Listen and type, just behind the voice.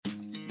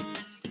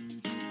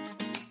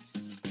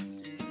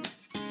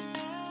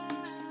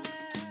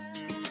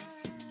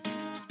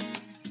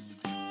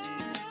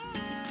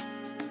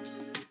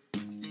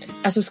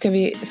Alltså ska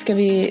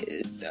vi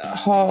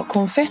ha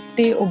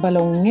konfetti och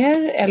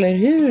ballonger? Eller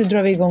hur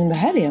drar vi igång det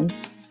här igen?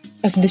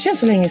 Alltså det känns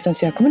så länge sedan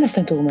så jag kommer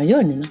nästan inte ihåg vad man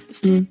gör, Nina.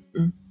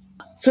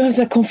 Så jag har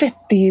så här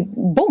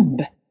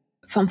konfettibomb.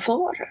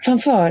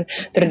 Fanfar.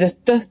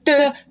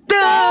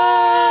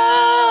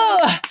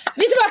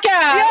 Vi är tillbaka!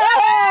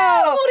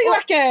 Ja!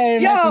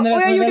 Vacker! Ja,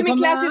 och jag gjorde min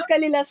klassiska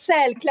lilla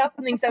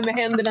sälklappning så med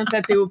händerna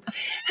tätt ihop.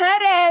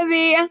 Här är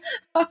vi!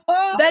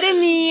 Där är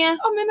ni!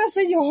 Ja, men alltså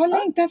jag har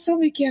längtat så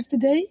mycket efter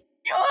dig.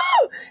 Ja!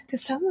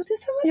 Detsamma.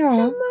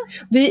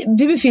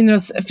 Vi befinner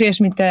oss, för er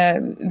som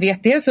inte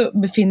vet det, så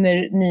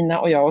befinner Nina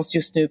och jag oss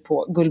just nu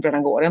på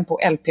Gullbrannagården på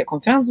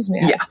LP-konferensen som är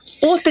här. Ja,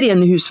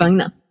 återigen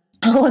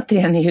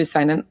i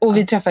husvagnen. Och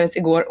vi träffades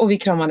igår och vi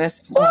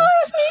kramades. Åh,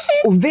 så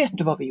mysigt! Och vet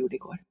du vad vi gjorde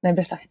igår? Nej,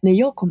 berätta. När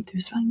jag kom till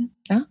husvagnen,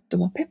 då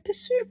var Peppe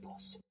sur på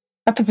oss.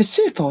 Var Peppe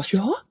sur på oss?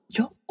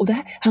 Ja. Och det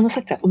här, han har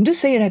sagt så här, om du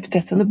säger det här till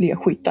Tessan då blir jag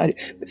skitarg.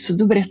 Så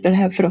då berättar det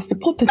här för oss i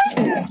podden.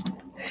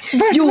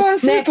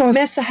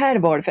 Men så här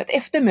var det, för att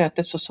efter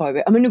mötet så sa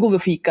vi, men nu går vi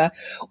och fika.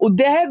 Och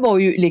det här var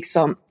ju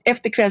liksom,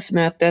 efter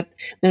kvällsmötet,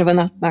 när det var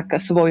nattmacka,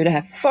 så var ju det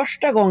här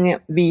första gången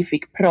vi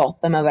fick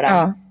prata med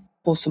varandra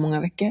på så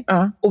många veckor.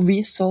 Och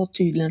vi sa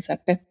tydligen så här,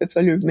 Peppe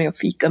följer med och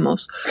fika med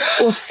oss.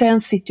 Och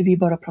sen sitter vi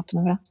bara och pratar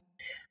med varandra.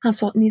 Han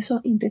sa, ni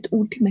sa inte ett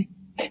ord till mig.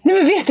 Nej,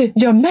 men vet du,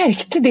 jag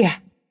märkte det.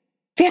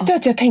 Vet du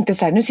att jag tänkte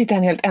så här, nu sitter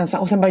han helt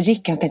ensam. Och sen bara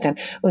gick han och tänkte,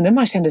 undrar om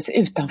han kände sig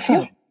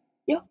utanför.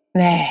 Ja.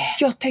 Nej.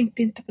 Jag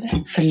tänkte inte på det.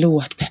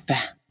 Förlåt, Peppe.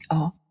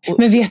 Ja.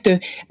 Men vet du,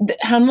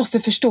 han måste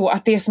förstå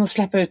att det är som att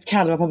släppa ut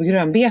kalvar på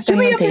grönbeten. Ja,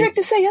 men jag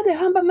försökte säga det.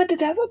 Han bara, men det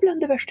där var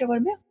bland det värsta jag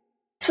varit med.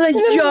 Så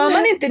gör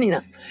man inte,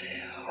 Nina.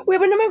 Och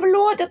jag bara, men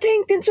förlåt, jag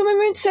tänkte inte så, men vi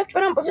har inte sett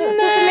varandra på så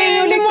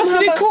länge. Och liksom, måste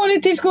vi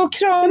kollektivt gå och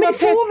krama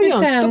Peppe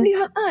sen. Då blir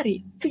han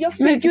arg. För jag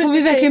men får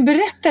vi verkligen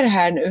berätta det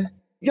här nu?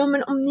 Ja,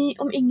 men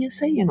om ingen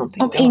säger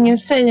någonting. Om ingen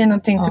säger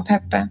någonting till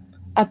Peppe.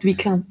 Att vi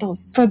klantar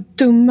oss. Vad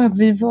dumma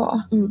vi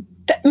var.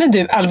 Men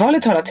du,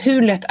 allvarligt talat,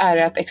 hur lätt är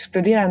det att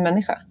explodera en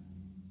människa?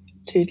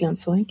 Tydligen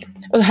så enkelt.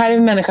 Och här är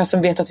en människa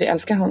som vet att vi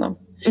älskar honom.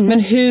 Men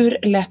hur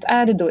lätt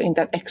är det då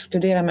inte att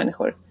explodera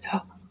människor?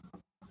 Ja.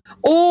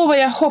 Vad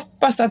jag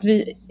hoppas att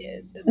vi...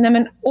 Nej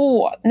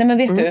men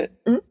vet du,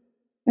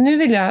 nu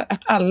vill jag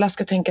att alla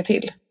ska tänka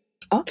till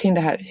kring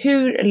det här.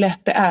 Hur lätt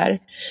det är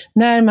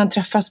när man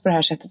träffas på det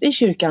här sättet i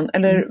kyrkan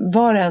eller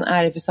vad det än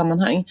är i för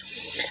sammanhang.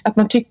 Att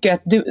man tycker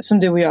att som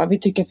du och jag, vi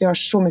tycker att vi har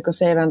så mycket att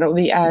säga varandra och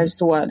vi är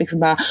så liksom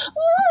bara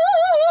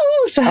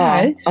så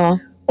här.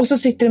 Och så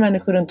sitter det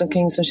människor runt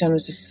omkring som känner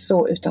sig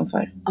så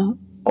utanför.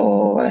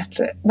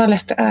 Vad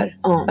lätt det är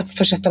att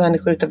försätta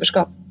människor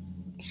utanförskap.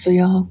 Så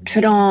jag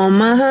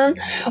kramade han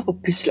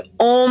och pysslade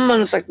om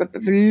han och sagt,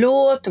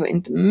 förlåt, det var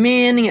inte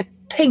meningen.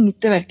 Jag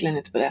tänkte verkligen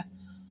inte på det.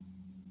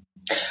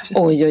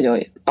 Oj.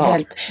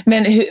 Hjälp.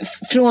 Men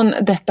från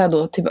detta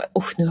då till...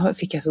 nu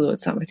fick jag så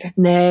dåligt samvete.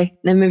 Nej,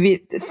 men vi...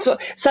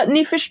 Så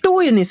ni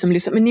förstår ju, ni som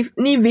lyssnar, men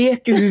ni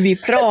vet ju hur vi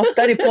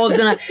pratar i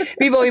poddarna.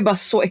 Vi var ju bara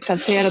så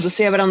exalterade att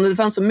se varandra. Det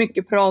fanns så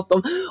mycket prat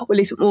om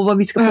och vad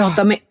vi ska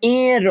prata med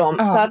er om.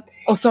 Så att,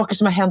 och saker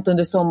som har hänt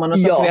under sommaren och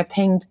saker vi har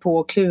tänkt på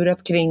och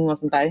klurat kring och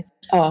sånt där.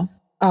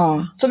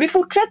 Så vi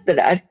fortsätter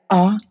där.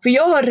 För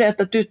jag har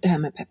rättat ut det här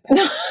med Peppe.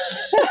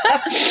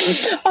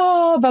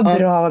 Vad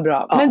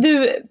bra. Men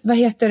du, vad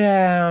heter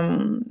det?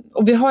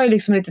 Och vi har ju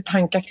liksom lite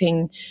tankar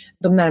kring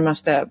de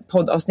närmaste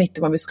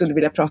poddavsnitten, vad vi skulle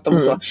vilja prata om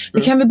och så.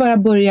 Men kan vi bara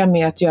börja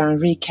med att göra en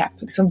recap?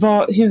 Liksom,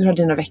 hur har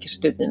dina veckor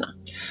sett ut, Nina?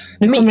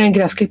 Nu kommer en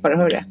gräsklippare,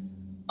 hör det?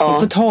 Vi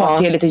får ta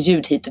det lite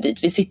ljud hit och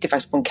dit. Vi sitter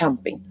faktiskt på en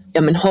camping.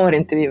 Ja, men har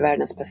inte vi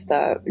världens bästa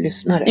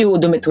lyssnare? Jo,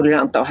 de är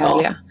toleranta och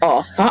härliga.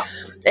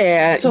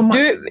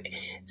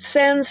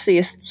 Sen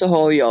sist så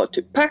har jag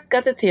typ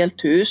packat ett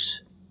helt hus.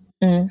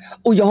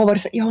 Och jag har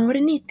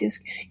varit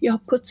nitisk. Jag har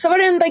putsat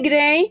varenda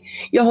grej.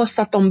 Jag har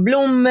satt om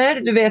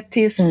blommor, du vet,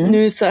 tills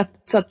nu så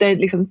att det är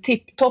liksom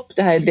tipptopp.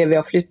 Det här är det vi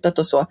har flyttat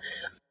och så.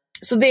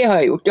 Så det har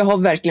jag gjort. Jag har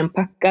verkligen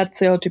packat,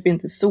 så jag har typ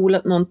inte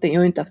solat någonting.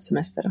 Jag har inte haft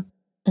semester.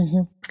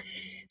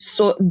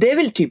 Så det är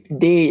väl typ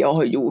det jag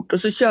har gjort.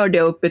 Och så körde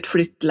jag upp ett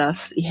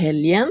flyttlass i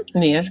helgen.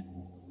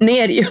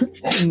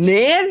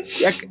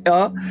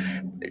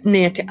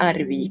 Ner till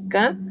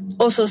Arvika.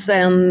 Och så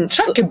sen...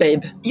 Trucker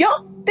babe. Ja,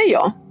 det är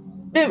jag.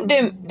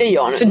 Det är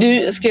jag nu. För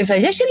du skrev så här,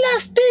 jag kör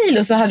lastbil.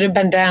 Och så hade du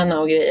bandana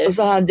och grejer. Och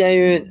så hade jag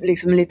ju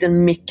liksom en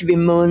liten mick vid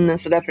munnen.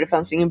 Så därför det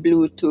fanns ingen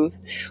bluetooth.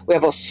 Och jag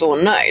var så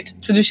nöjd.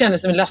 Så du kände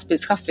som en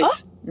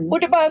lastbilschaffis? Och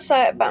det bara så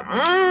här,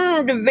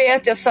 du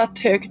vet, jag satt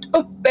högt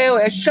uppe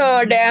och jag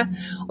körde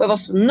och jag var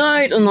så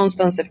nöjd. Och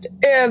någonstans efter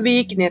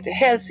Övik ner till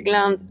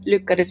Hälsingland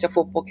lyckades jag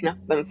få på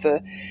knappen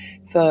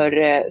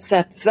för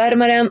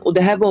sätesvärmaren. Och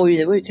det var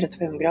ju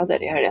 35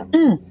 grader i helgen.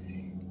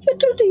 Jag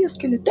trodde jag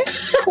skulle dö.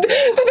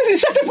 Du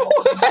satte på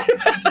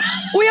värmen.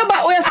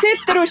 Och jag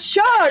sitter och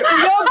kör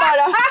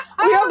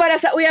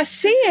och jag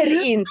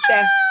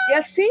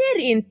ser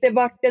inte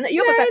vart den. Det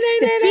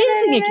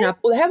finns ingen knapp.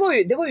 Och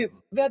det var ju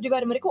vi hade ju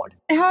värmerekord.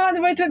 Ja,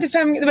 det var ju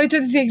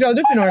 33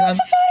 grader för Norrland. Det var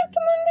så varmt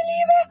om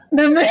underlivet.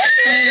 Nej, men...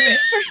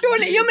 Förstår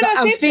ni? Ja, men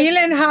I'm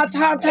feeling hot.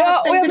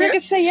 Ja, och jag försöker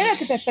säga det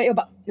till Peppe. Jag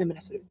bara, nej men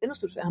alltså, det är något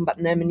stort. Han bara,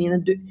 nej men Nina,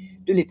 du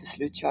är lite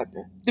slutkörd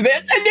nu. Du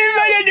vet, nu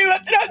börjar du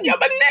vara trött. Jag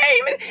bara, nej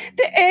men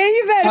det är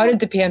ju värme. Har du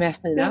inte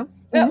PMS, Nina?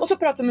 Ja, och så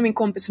pratade jag med min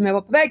kompis som jag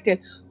var på väg till.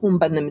 Hon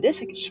bara, nej men det är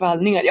säkert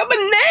svallningar. Jag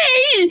bara,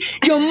 nej!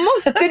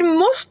 Det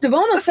måste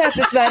vara någon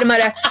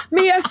sätesvärmare.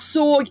 Men jag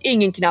såg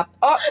ingen knapp.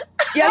 Ja,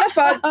 i alla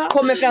fall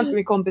kommer fram till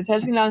min kompis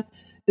Hälsingland.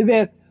 Du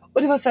vet,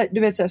 och det var så här,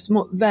 du vet, så här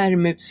små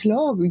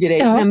värmeutslag och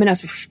grejer. Ja. Nej men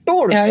alltså,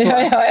 förstår du?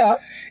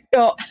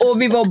 Ja,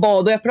 och vi var och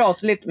bad och jag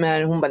pratade lite med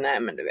henne. Hon bara, nej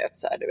men du vet,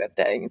 så här, du vet,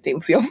 det är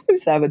ingenting. För jag var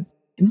så här,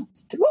 det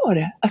måste vara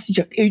det. Alltså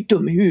jag är ju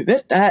dum i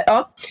huvudet. Det här,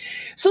 ja.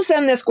 Så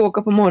sen när jag ska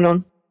åka på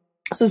morgonen,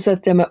 så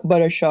sätter jag mig och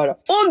börjar köra.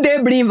 Och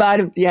det blir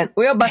varmt igen.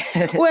 Och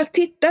jag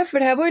tittar, för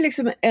det här var ju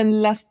liksom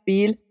en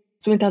lastbil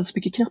som inte hade så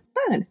mycket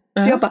knappar.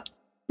 Så jag bara,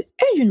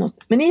 det är ju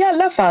något. Men i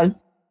alla fall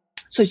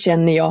så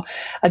känner jag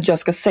att jag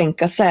ska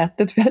sänka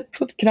sätet för jag har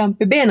fått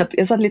kramp i benet.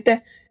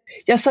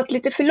 Jag satt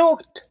lite för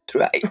lågt,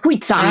 tror jag.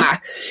 Skitsamma!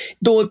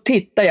 Då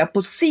tittar jag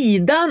på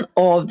sidan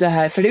av det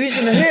här, för det är ju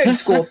som en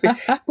högskåp.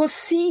 På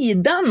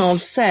sidan av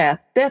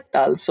sätet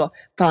alltså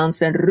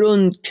fanns en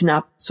rund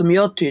knapp som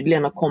jag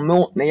tydligen har kommit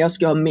åt när jag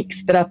ska ha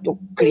mixtrat och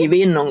kliva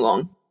in någon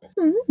gång.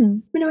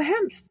 Men det var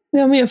hemskt.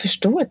 Ja, men jag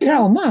förstår,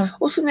 trauma. Ja.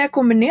 Och så när jag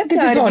kommer ner till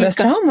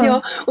Arvika,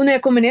 och när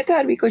jag kommer ner till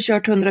Arvika och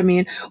kört 100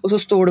 mil och så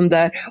står de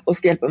där och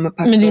ska hjälpa mig att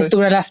packa. Men din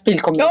stora lastbil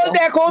kommer in. Ja,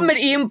 jag kommer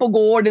in på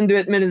gården, du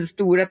vet, med den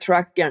stora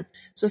trucken.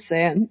 Så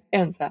säger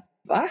en så här,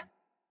 va?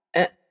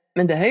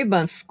 Men det här är ju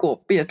bara en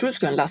skåpbil. Jag tror du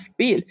ska ha en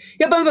lastbil.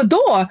 Jag bara,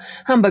 vadå?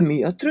 Han bara, men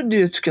jag trodde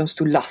du skulle ha en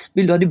stor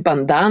lastbil. Du hade ju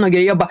bandana och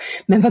grejer. Jag bara,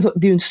 men vadå?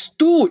 Det är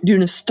ju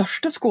den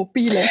största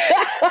skåpbilen.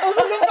 Och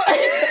så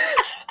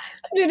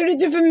blir du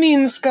lite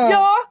förminskad?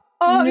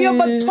 Ja, jag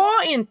bara, ta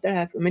inte det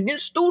här för mig. Det är en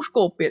stor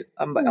skåpbil.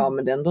 Han bara, ja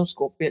men det är ändå en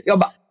skåpbil. Jag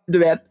bara, du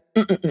vet.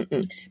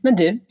 Men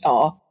du,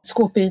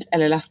 skåpbil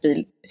eller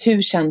lastbil,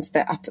 hur känns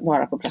det att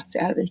vara på plats i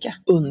Arvika?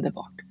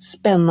 Underbart,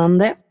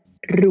 spännande,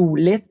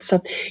 roligt. Så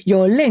att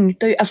jag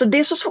längtar ju, alltså det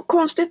är så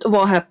konstigt att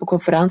vara här på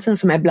konferensen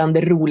som är bland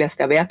det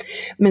roligaste jag vet.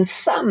 Men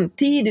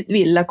samtidigt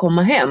vilja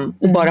komma hem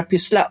och bara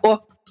pyssla.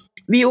 Och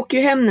vi åker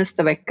ju hem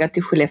nästa vecka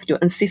till Skellefteå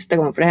en sista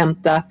gång för att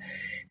hämta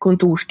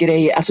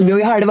kontorsgrejer. Alltså vi har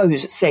ju halva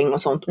huset, säng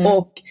och sånt.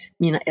 Och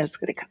mina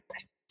älskade katter.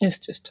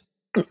 Just.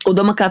 Och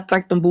de har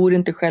kattvakt, de bor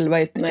inte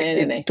själva i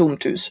ett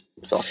tomt hus.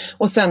 Så.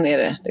 Och sen är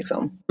det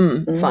liksom...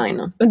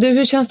 Fine. Men du,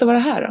 hur känns det att vara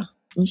här då?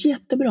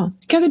 Jättebra.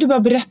 Kan inte du bara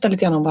berätta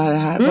lite grann om vad det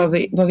här,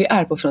 vad vi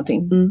är på för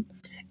någonting?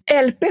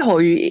 LP har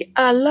ju i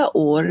alla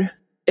år,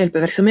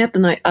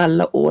 LP-verksamheten har i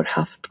alla år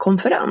haft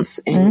konferens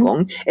en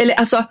gång. Eller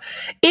alltså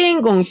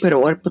en gång per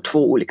år på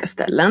 2 olika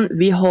ställen.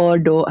 Vi har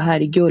då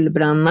här i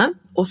Gullbranna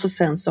och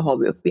sen så har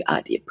vi uppe i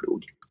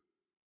Arjeplog.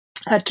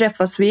 Här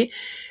träffas vi.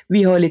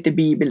 Vi har lite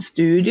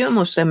bibelstudium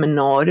och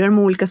seminarier om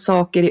olika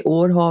saker. I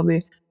år har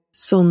vi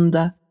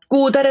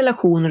goda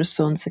relationer och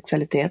sund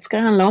sexualitet ska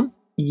det handla om.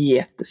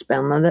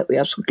 Jättespännande och jag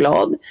är så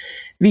glad.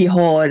 Vi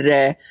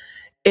har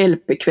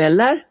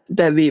LP-kvällar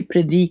där vi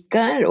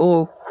predikar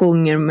och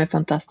sjunger med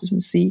fantastisk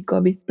musik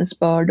och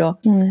vittnesbörd. Och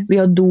vi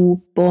har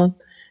dop.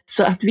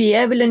 Så att vi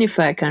är väl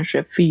ungefär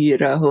kanske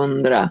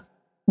 400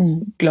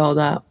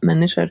 glada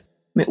människor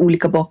med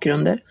olika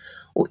bakgrunder.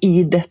 Och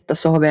i detta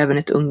så har vi även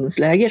ett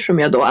ungdomsläger som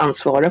jag då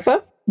ansvarar för.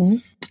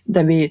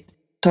 Där vi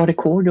tar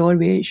rekord i år.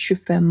 Vi är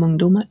 25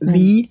 ungdomar.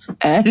 Vi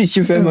är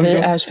 25 ungdomar. Vi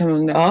är 25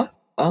 ungdomar. Ja.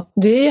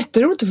 Det är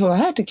jätteroligt att få vara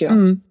här tycker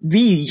jag.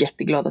 Vi är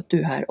jätteglada att du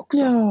är här också.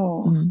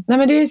 Ja. Nej,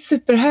 men det är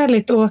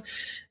superhärligt och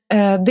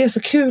det är så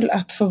kul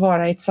att få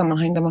vara i ett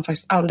sammanhang där man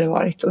faktiskt aldrig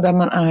varit och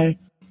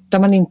där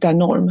man inte är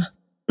norm.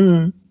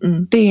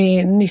 Det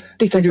är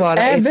nyttigt att vara.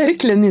 Jag är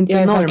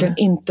verkligen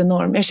inte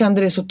norm. Jag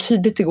kände det så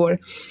tydligt igår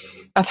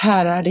att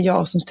här är det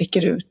jag som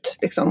sticker ut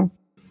liksom.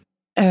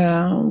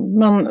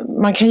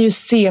 Man kan ju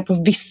se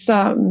på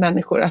vissa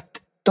människor att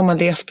de har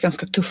levt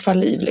ganska tuffa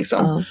liv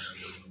liksom.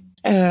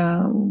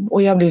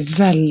 Och jag blir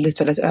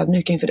väldigt, väldigt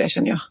ödmjuk inför det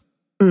känner jag.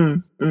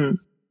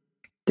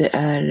 Det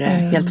är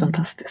helt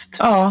fantastiskt.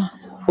 Ja.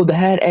 Och det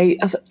här är ju,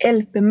 alltså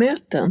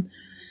LP-möten,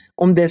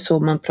 om det är så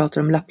man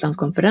pratar om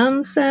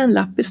Lapplandskonferensen,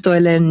 Lappis då,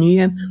 eller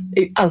Nyhem,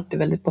 är ju alltid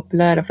väldigt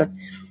populära för att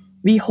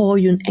vi har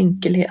ju en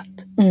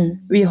enkelhet.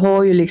 Vi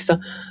har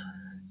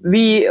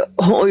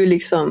ju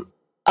liksom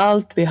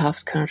allt vi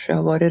haft kanske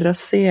har varit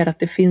raserat.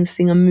 Det finns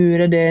inga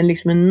murar. Det är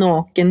liksom en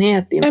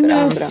nakenhet inför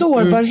andra. En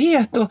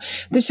sårbarhet. Och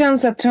det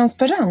känns så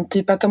transparent.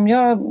 Typ att om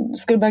jag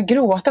skulle börja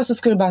gråta så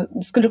skulle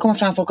det komma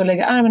fram folk och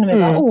lägga armen och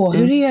bara,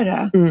 hur är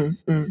det?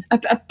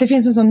 Att det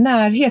finns en sån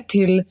närhet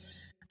till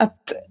att,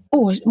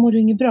 mår du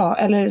inget bra?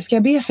 Eller ska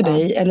jag be för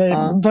dig?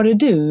 Eller var det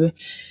du?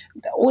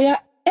 Och jag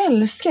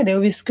älskar det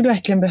och vi skulle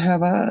verkligen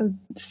behöva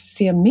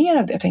se mer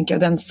av det, tänker jag.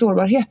 Den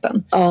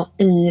sårbarheten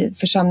i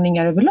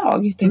församlingar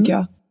överlag, tänker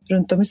jag.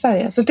 Runt om i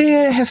Sverige. Så det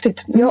är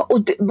häftigt. Ja,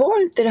 och det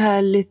var inte det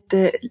här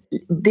lite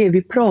det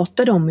vi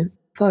pratade om i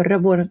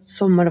vårt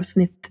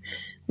sommaravsnitt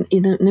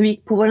när vi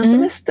gick på vår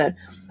semester.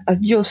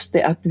 Att just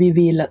det att vi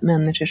vill att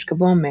människor ska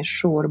vara mer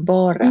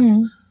sårbara.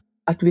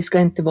 Att vi ska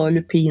inte vara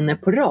lupiner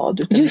på rad,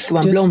 utan det ska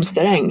vara en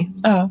blomsteräng.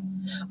 Ja,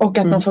 och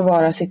att man får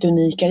vara sitt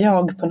unika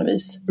jag på något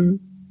vis.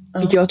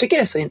 Ja. Jag tycker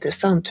det är så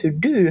intressant hur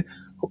du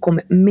har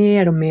kommit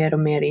mer och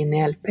mer in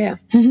i LP.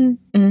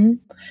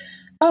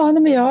 Ja,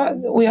 nej, men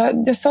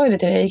jag sa ju det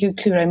till dig, jag gick och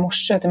klurade i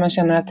morse, att man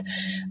känner att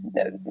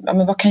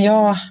men vad kan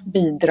jag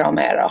bidra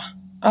med då?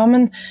 Ja,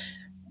 men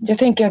jag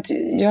tänker att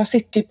jag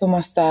sitter ju på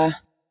massa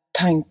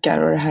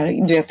tankar och det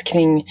här, du vet,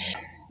 kring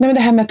men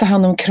det här med att ta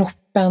hand om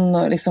kroppen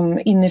och liksom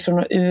inifrån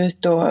och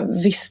ut, och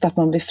visst att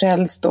man blir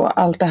frälst och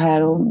allt det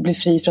här och blir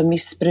fri från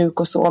missbruk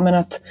och så, men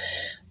att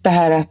det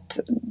här att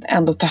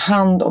ändå ta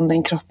hand om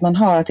den kropp man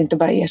har, att inte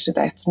bara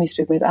ersätta ett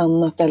missbruk med ett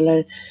annat,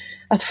 eller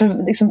att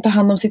liksom ta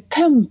hand om sitt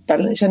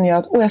tempel, känner jag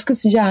att jag skulle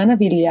så gärna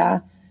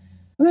vilja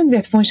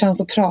få en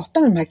chans att prata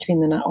med de här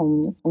kvinnorna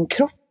om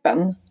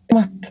kroppen.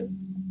 Att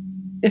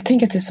jag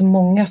tänker att det är så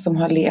många som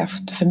har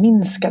levt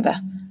förminskade.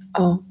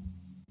 Ja.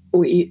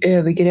 Och i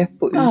övergrepp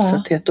och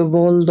utsatthet och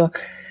våld.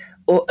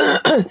 Och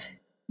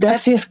där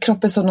ses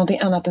kroppen som någonting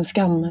annat än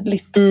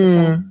skamligt.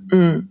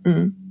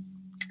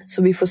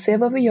 Så vi får se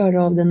vad vi gör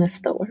av det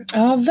nästa år.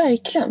 Ja,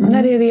 verkligen.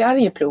 När är det i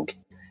Arjeplog?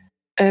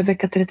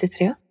 Vecka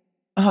 33.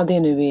 Jaha, det är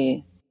nu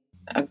i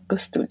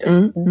augusti.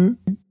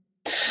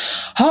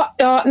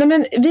 Nej,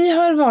 men vi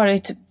har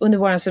varit under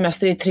vår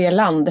semester i 3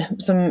 land,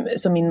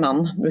 som min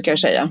man brukar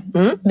säga.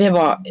 Vi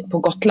var på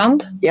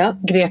Gotland,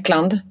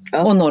 Grekland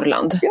och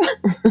Norrland.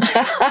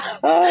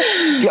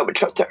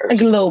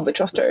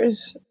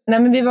 Globetrotters. Nej,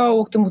 men vi var och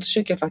åkte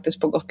motorcykel faktiskt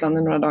på Gotland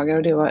i några dagar,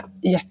 och det var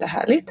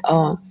jättehärligt.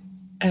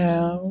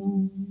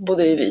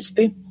 Bodde i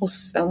Visby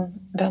hos en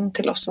vän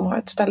till oss som har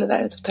ett ställe där,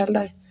 ett hotell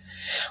där.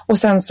 Och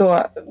sen så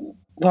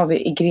var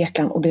vi i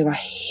Grekland, och det var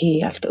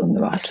helt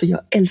underbart. Alltså jag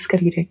älskar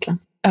Grekland.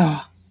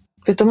 Ja.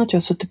 Vet du om att jag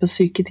har suttit på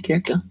psyket i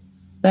Grekland?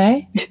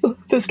 Nej.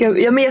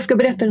 Men jag ska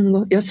berätta det någon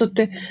gång. Jag har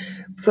suttit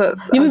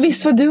men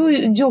visst var du och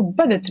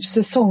jobbade typ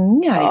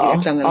säsonger i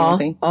Grekland eller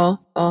någonting? Ja.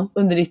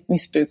 Under ditt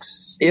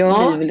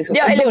missbruksliv liksom.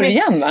 Ja, i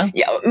början va?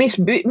 Ja,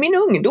 min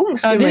ungdom.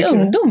 Din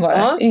ungdom var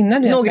det?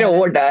 Innan några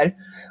år där.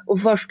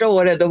 Och första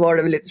året då var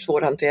det väl lite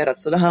svårhanterat,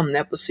 så då hamnade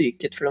jag på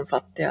psyket för de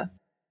fattiga.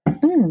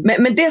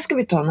 Men det ska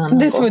vi ta en annan gång.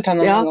 Det får vi ta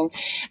en annan gång.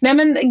 Nej,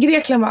 men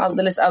Grekland var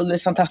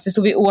alldeles fantastiskt,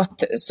 och vi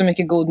åt så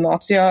mycket god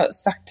mat, så jag har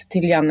sagt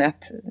till Janne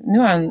att nu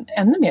har han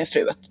ännu mer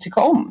fru att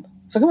tycka om,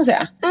 så kan man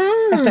säga,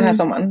 efter den här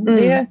sommaren.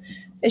 Det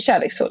är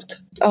kärleksfullt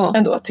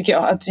ändå, tycker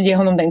jag, att ge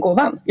honom den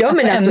gåvan. Ja,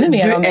 men alltså, ännu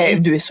mer av mig.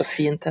 Du är så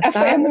fin, Tessa.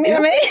 Jag får ännu mer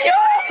av mig.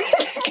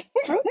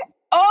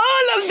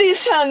 All of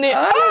this, honey.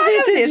 All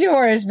of this is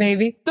yours,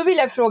 baby. Då vill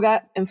jag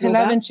fråga en fråga. To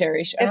love and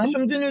cherish.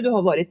 Eftersom du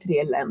har varit i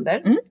 3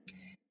 länder.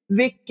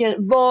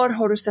 Var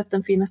har du sett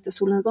den finaste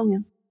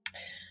solnedgången?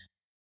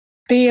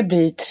 Det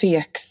blir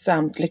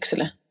tveksamt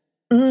Lycksele.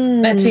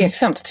 Nej,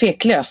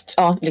 tveklöst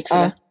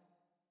Lycksele.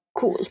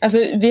 Coolt. Alltså,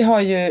 vi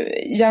har ju,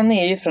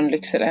 Janne är ju från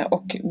Lycksele,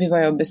 och vi var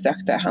ju och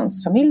besökte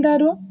hans familj där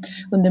då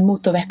under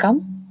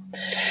motorveckan.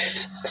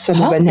 Så det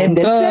var en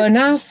händelse. Det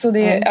börnas, och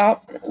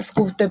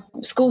det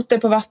skoter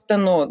på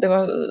vatten, och det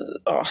var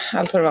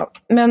allt vad det var.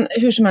 Men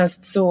hur som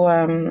helst så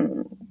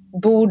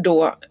bor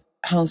då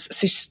hans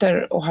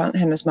syster och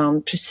hennes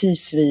man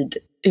precis vid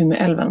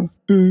Umeälven,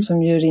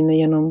 som ju rinner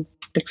genom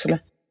Lycksele.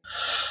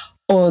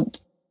 Och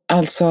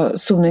alltså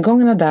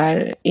solnedgångarna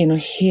där är nog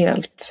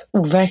helt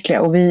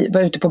overkliga. Och vi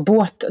var ute på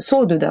båt.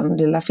 Såg du den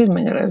lilla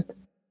filmen jag la ut?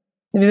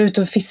 Vi var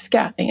ute och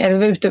fiska, eller vi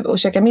var ute och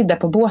käka middag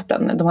på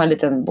båten. De har en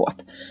liten båt.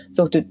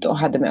 Så åkte ut och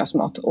hade med oss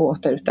mat och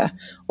åt där ute.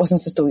 Och sen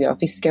så stod jag och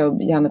fiskade,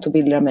 och Janne tog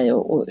bilder av mig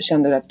och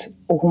kände att,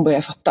 och hon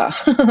började fatta.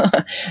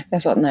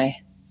 Jag sa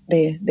nej.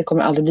 Det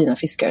kommer aldrig bli någon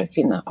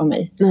fiskarkvinna av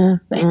mig.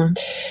 Nej.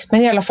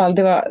 Men i alla fall,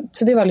 det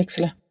var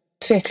Lycksele.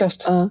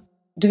 Tveklöst.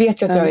 Du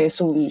vet ju att jag är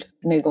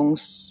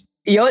solnedgångs...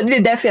 Ja, det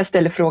är därför jag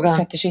ställer frågan.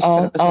 Fetischist,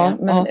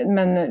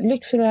 men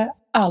Lycksele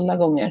alla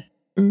gånger.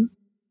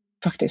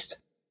 Faktiskt.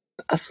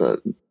 Alltså,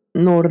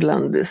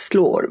 Norrland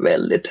slår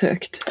väldigt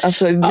högt.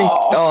 Alltså,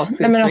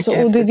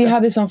 vi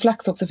hade sån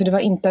flax också, för det var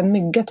inte en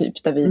mygga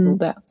typ där vi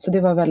bodde. Så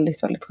det var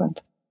väldigt, väldigt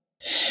skönt.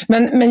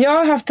 Men jag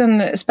har haft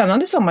en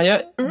spännande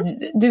sommar.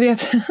 Du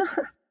vet,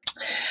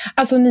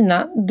 alltså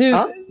Nina,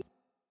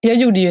 jag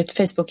gjorde ju ett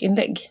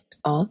Facebook-inlägg.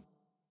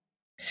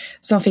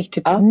 Som fick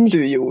typ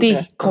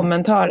 90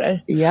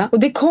 kommentarer. Ja. Och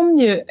det kom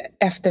ju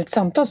efter ett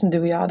samtal som du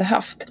och jag hade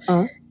haft.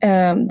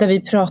 Där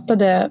vi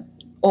pratade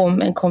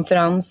om en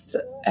konferens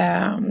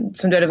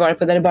som du hade varit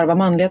på, där det bara var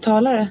manliga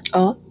talare.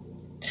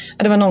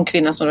 Det var någon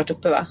kvinna som hade varit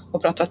uppe, va?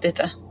 Och pratat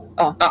lite.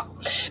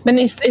 Men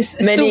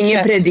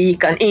ingen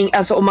predikan.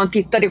 Alltså om man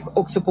tittade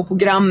också på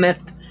programmet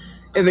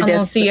över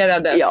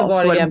annonserade så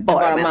var det egentligen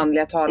bara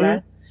manliga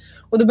talare.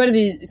 Och då började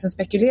vi liksom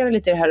spekulera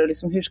lite i det här, och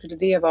liksom, hur skulle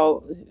det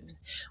vara?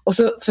 Och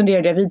så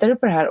funderade jag vidare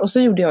på det här, och så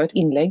gjorde jag ett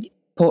inlägg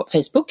på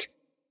Facebook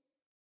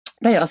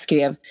där jag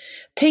skrev: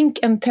 tänk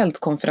en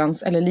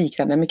tältkonferens eller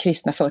liknande med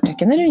kristna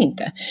förtecken eller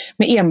inte,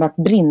 med enbart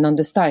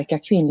brinnande starka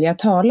kvinnliga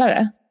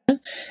talare.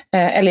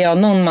 Eller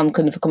någon man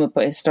kunde få komma upp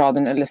på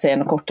estraden eller säga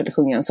något kort eller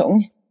sjunga en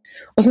sång.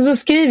 Och så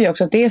skriver jag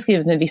också att det är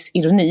skrivet med viss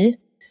ironi,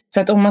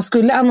 för att om man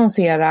skulle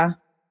annonsera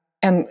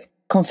en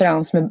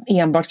konferens med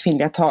enbart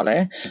kvinnliga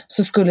talare,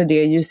 så skulle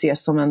det ju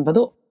ses som en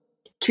vadå?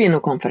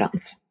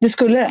 Kvinnokonferens. Det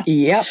skulle det.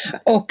 Ja,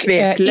 och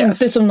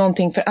inte som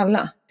någonting för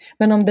alla.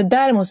 Men om det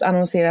däremot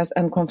annonseras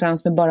en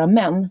konferens med bara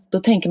män, då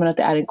tänker man att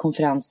det är en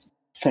konferens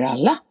för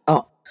alla.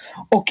 Ja.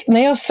 Och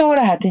när jag sa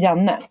det här till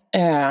Janne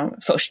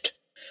först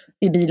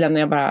i bilen,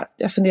 när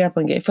jag funderar på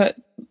en grej,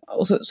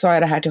 och så sa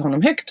jag det här till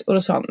honom högt, och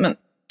då sa han,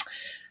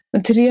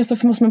 men Therese,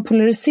 varför måste man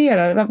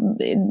polarisera?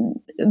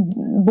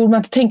 Borde man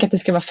inte tänka att det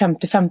ska vara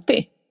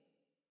 50-50?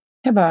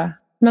 Jag bara,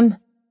 men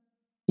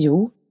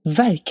jo,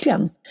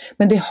 verkligen.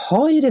 Men det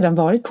har ju redan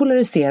varit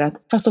polariserat,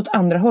 fast åt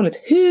andra hållet,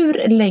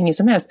 hur länge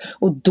som helst.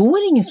 Och då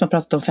är det ingen som har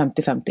pratat om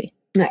 50-50.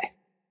 Nej.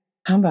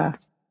 Han bara,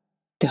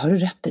 det har du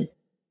rätt i.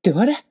 Du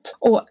har rätt.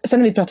 Och sen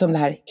när vi pratade om det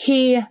här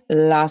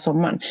hela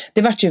sommaren.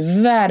 Det var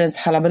ju världens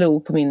halabaloo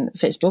på min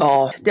Facebook.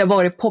 Ja, det har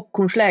varit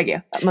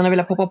popcornsläge. Man har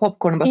velat poppa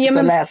popcorn och bara sitta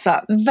och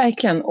läsa.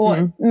 Verkligen. Och,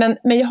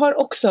 men jag har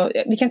också,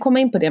 vi kan komma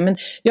in på det, men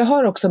jag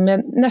har också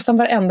med nästan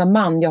varenda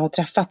man jag har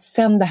träffat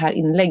sedan det här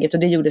inlägget, och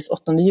det gjordes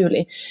 8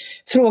 juli,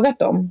 frågat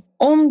dem,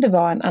 om det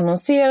var en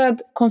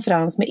annonserad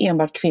konferens med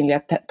enbart kvinnliga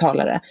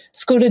talare,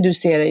 skulle du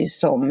se dig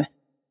som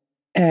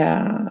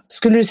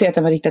skulle du se att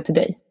den var riktad till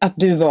dig? Att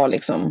du var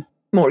liksom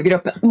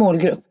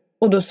målgrupp.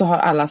 Och då så har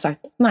alla sagt,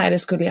 nej, det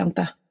skulle jag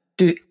inte.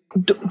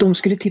 De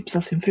skulle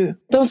tipsa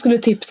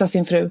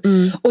sin fru.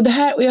 Och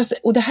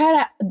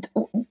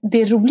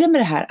det roliga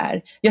med det här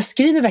är, jag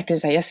skriver verkligen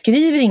så här, jag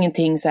skriver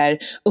ingenting så här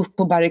upp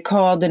på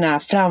barrikaderna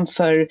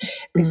framför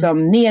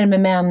liksom ner med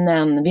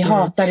männen, vi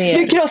hatar er.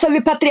 Nu krossar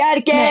vi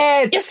patriarket!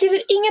 Nej, jag skriver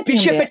ingenting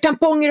om det. Vi köper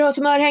tamponger och har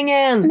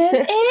smörhängen. Men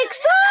exakt!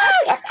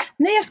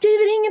 Nej, jag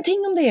skriver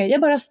ingenting om det.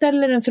 Jag bara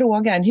ställer en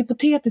fråga, en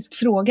hypotetisk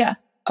fråga.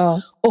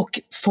 Ja. Och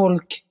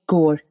folk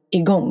går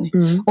igång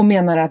och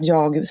menar att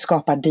jag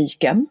skapar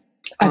diken.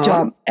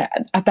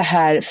 Att det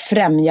här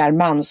främjar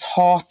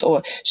manshat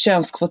och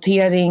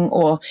könskvotering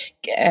och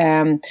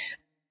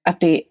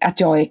att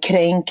jag är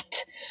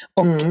kränkt.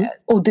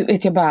 Och det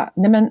vet jag bara,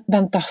 nej men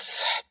vänta,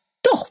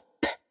 stopp.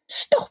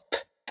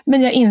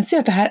 Men jag inser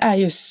att det här är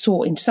ju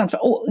så intressant.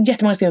 Och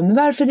jättemånga skriver, men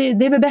varför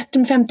det är väl bättre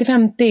med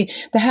 50-50?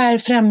 Det här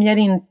främjar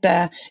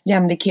inte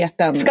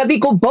jämlikheten. Ska vi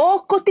gå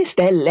bakåt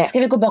istället?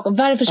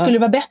 Varför skulle det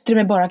vara bättre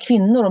med bara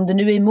kvinnor, om det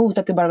nu är emot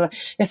att det bara...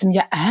 Jag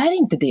är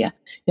inte det.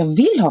 Jag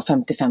vill ha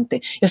 50-50.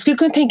 Jag skulle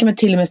kunna tänka mig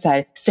till och med så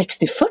här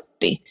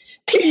 60-40.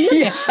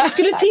 Jag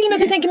skulle till och med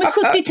kunna tänka mig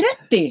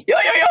 70-30. Ja,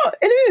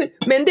 eller hur?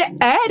 Men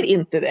det är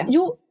inte det.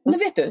 Jo, men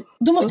vet du,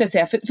 då måste jag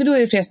säga, för då är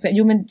det fler som säger,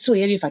 jo men så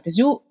är det ju faktiskt.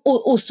 Jo,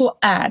 och så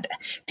är det.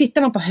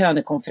 Tittar man på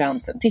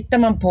Hönekonferensen, tittar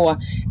man på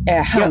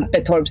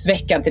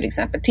Hampetorpsveckan till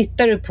exempel,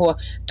 tittar du på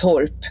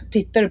Torp,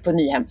 tittar du på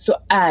Nyhem, så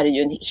är det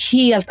ju en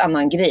helt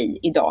annan grej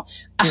idag.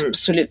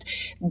 Absolut.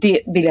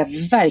 Det vill jag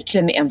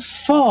verkligen med en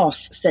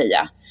fas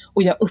säga.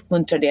 Och jag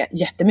uppmuntrar det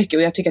jättemycket.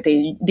 Och jag tycker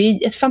att det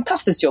är ett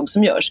fantastiskt jobb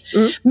som görs.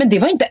 Men det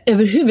var inte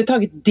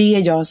överhuvudtaget det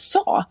jag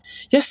sa.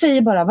 Jag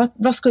säger bara,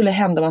 vad skulle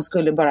hända om man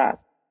skulle bara...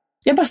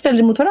 Jag bara ställer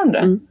det mot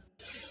varandra.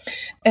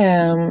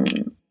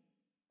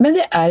 Men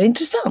det är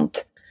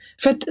intressant.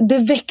 För att det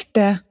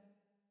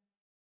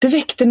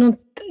väckte något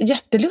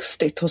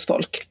jättelustigt hos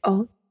folk.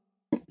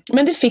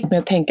 Men det fick mig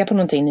att tänka på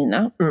någonting,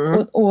 Nina.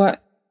 Och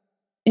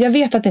jag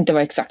vet att det inte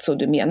var exakt så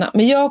du menar.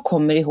 Men jag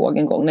kommer ihåg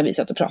en gång när vi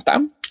satt och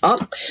pratade.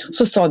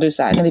 Så sa du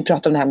så här, när vi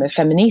pratade om det här med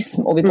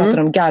feminism. Och vi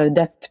pratade om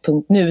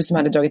gardet.nu som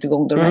hade dragit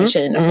igång de här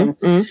tjejerna som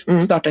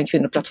startade en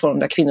kvinnoplattform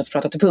där kvinnor får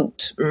prata till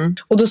punkt.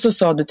 Och då så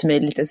sa du till mig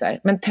lite så här,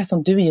 men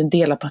Tessan, du är ju en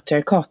del av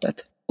patriarkatet.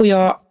 Och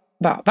jag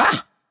bara, va?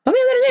 Vad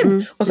menar du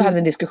nu? Och så hade vi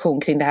en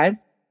diskussion kring det här.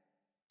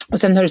 Och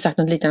sen har du sagt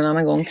något lite en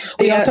annan gång.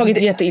 Och jag har tagit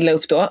det jätteilla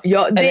upp då.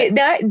 Ja,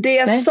 det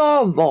jag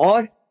sa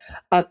var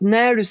att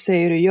när du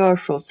säger och gör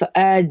så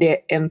är det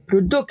en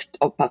produkt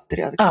av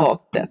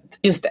patriarkatet.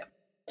 Just det.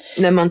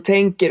 När man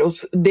tänker och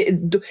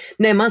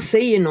när man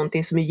säger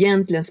någonting som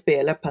egentligen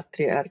spelar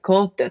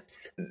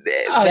patriarkatets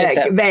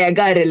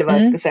vägar eller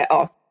vad jag ska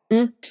säga.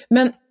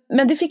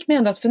 Men det fick mig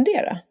ändå att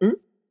fundera.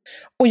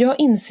 Och jag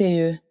inser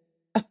ju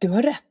att du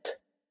har rätt.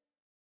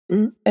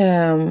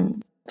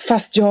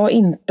 Fast jag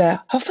inte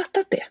har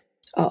fattat det.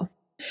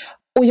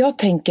 Och jag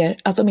tänker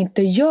att om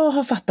inte jag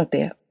har fattat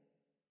det,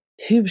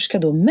 hur ska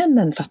då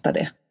männen fatta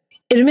det?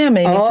 Är du med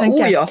mig i min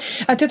tanke?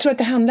 Att jag tror att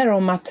det handlar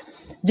om att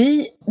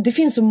det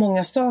finns så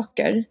många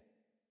saker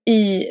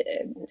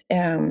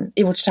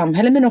i vårt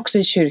samhälle, men också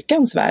i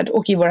kyrkans värld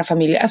och i våra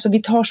familjer. Alltså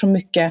vi tar så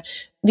mycket,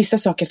 vissa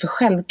saker för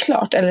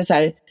självklart, eller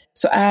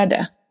så är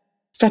det.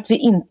 För att vi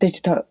inte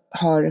riktigt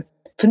har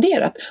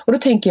funderat. Och då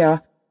tänker jag,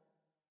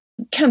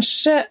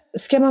 kanske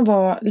ska man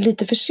vara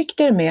lite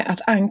försiktigare med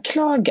att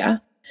anklaga,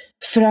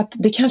 för att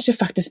det kanske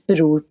faktiskt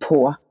beror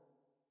på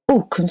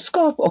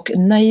okunskap och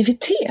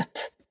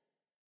naivitet.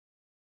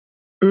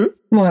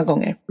 Många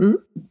gånger.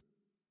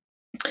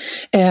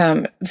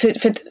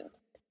 För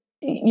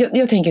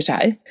jag tänker så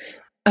här,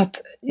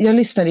 att jag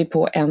lyssnade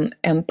på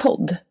en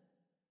podd.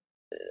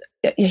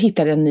 Jag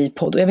hittade en ny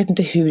podd och jag vet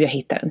inte hur jag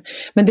hittade den.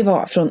 Men det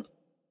var från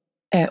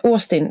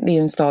Austin, det är ju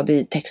en stad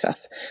i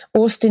Texas.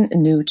 Austin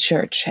New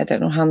Church heter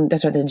den. Och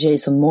jag tror att det är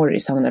Jason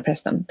Morris, han är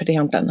prästen,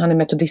 predikanten. Han är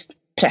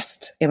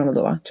metodistpräst, är man väl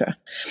då, tror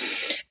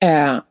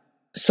jag.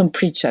 Som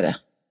preachade.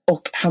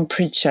 Och han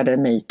preachade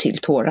mig till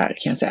tårar,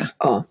 kan jag säga.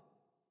 Ja.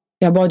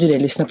 Jag bad ju dig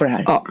lyssna på det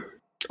här. Ja,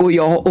 och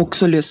jag har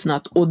också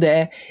lyssnat. Och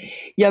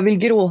jag vill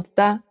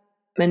gråta,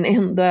 men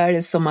ändå är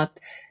det som att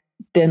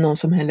det är någon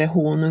som häller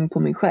honung på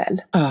min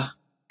själ. Ja.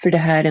 För det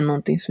här är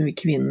någonting som vi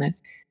kvinnor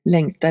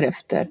längtar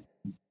efter.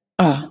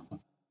 Ja.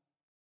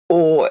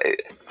 Och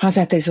han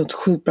sätter det i sånt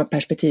sjukt bra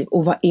perspektiv.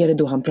 Och vad är det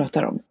då han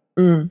pratar om?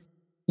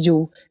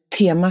 Jo,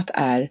 temat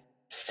är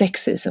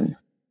sexism.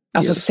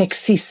 Alltså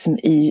sexism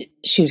i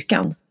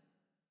kyrkan.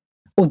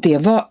 Och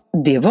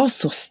det var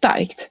så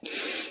starkt.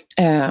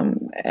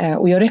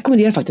 Och jag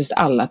rekommenderar faktiskt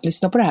alla att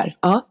lyssna på det här.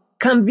 Ja.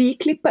 Kan vi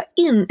klippa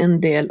in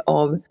en del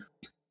av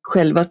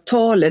själva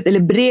talet eller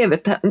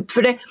brevet?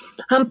 För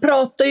han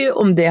pratar ju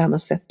om det han har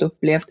sett och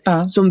upplevt.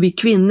 Som vi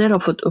kvinnor har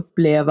fått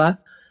uppleva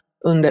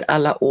under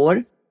alla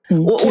år.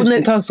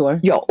 Tusentals år.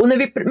 Ja, och när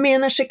vi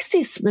menar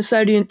sexism så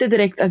är det ju inte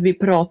direkt att vi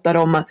pratar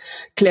om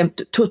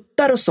klämt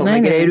tuttar och sådana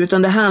grejer.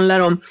 Utan det handlar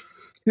om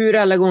hur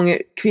alla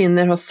gånger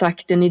kvinnor har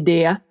sagt en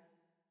idé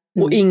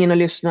och ingen har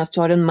lyssnat,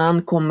 så har en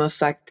man kommit och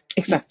sagt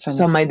exakt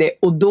samma idé.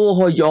 Och då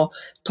har jag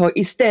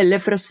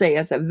istället för att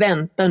säga så här,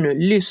 vänta nu,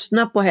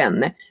 lyssna på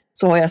henne,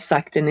 så har jag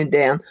sagt en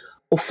idé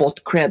och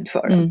fått cred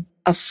för den.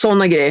 Alltså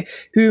sådana grejer.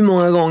 Hur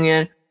många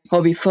gånger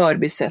har vi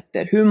förbisett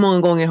er? Hur många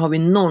gånger har vi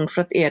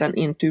nonchalat eran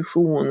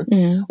intuition?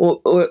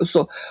 Och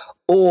så.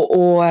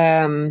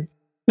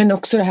 Men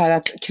också det här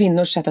att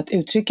kvinnors sätt att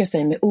uttrycka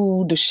sig med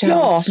ord och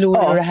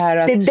känslor. Och det här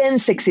att, det är den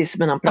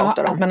sexismen han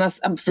pratar om. Att man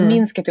har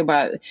förminskat det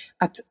bara.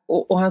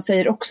 Och han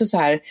säger också så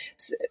här.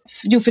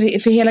 Jo,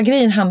 för hela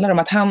grejen handlar om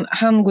att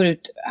han går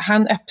ut,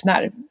 han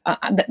öppnar.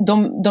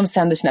 De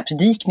sänder sina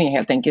predikningar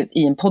helt enkelt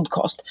i en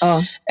podcast.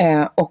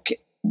 Och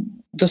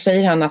då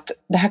säger han att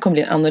det här kommer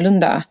bli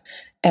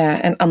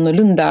en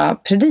annorlunda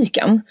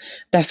predikan,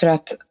 därför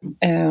att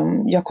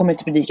jag kommer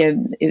inte predika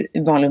i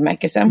vanlig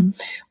bemärkelse.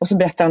 Och så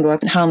berättar han då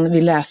att han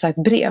vill läsa ett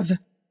brev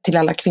till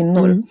alla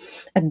kvinnor,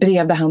 ett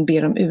brev där han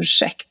ber om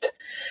ursäkt,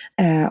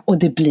 och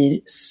det blir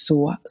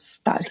så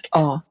starkt.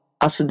 Ja,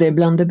 alltså det är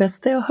bland det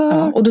bästa jag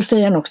hör. Och då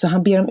säger han också,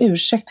 han ber om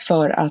ursäkt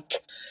för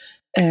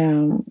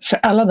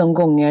alla de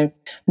gånger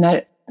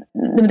när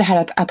det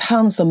här att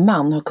han som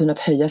man har kunnat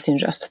höja sin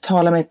röst,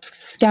 tala med ett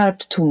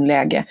skarpt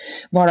tonläge,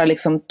 vara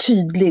liksom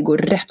tydlig och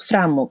rätt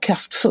fram och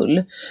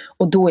kraftfull,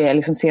 och då är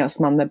liksom ses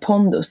man med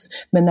pondus.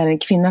 Men när en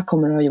kvinna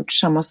kommer att ha gjort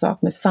samma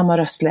sak med samma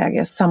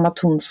röstläge, samma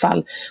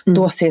tonfall,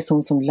 då ses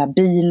hon som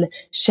labil,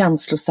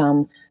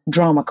 känslosam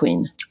drama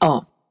queen.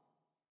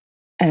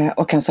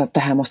 Och han sa att det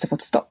här måste få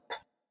ett stopp.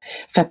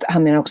 För att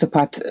han menar också på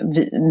att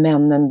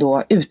männen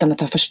då, utan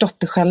att ha förstått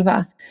det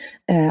själva,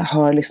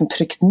 har liksom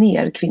tryckt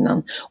ner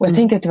kvinnan. Och jag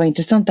tänkte att det var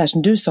intressant där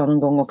som du sa någon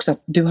gång också,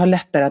 att du har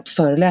lättare att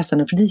föreläsa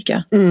än att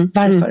predika.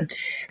 Varför?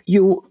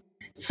 Jo,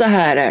 så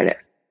här är det.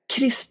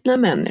 Kristna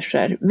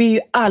människor, vi är ju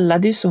alla,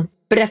 det är så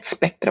brett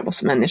spektra av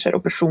oss människor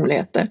och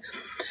personligheter.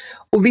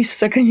 Och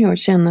vissa kan jag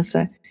känna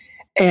sig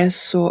är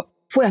så,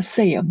 får jag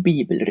säga,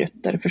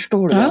 bibelryttare,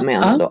 förstår du vad jag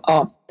menar då?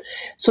 Ja.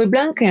 Så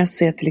ibland kan jag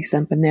se till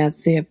exempel när jag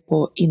ser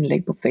på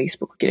inlägg på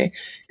Facebook och grejer,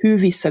 hur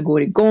vissa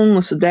går igång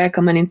och så där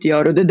kan man inte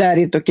göra och det där är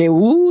inte okej,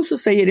 så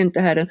säger inte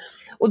Herren.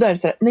 Och där är det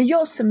så här, när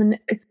jag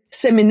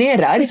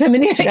inseminerar.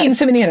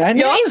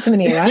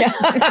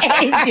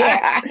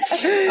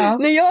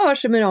 När jag har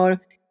seminarier,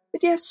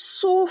 jag är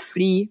så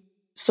fri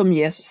som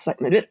Jesus sagt,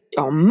 men du vet,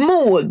 jag är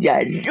mod,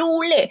 jag är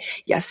rolig,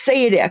 jag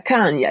säger det jag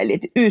kan, jag är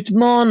lite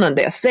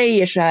utmanande, jag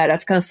säger så här,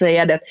 att kan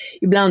säga det,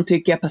 ibland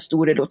tycker jag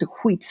pastorer låter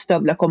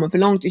skitstövla, kommer för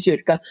långt i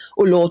kyrkan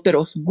och låter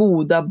oss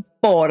goda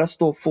bara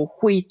stå och få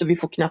skit och vi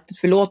får knappt ett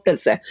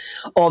förlåtelse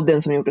av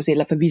den som gjort oss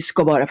illa, för vi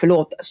ska bara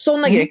förlåta.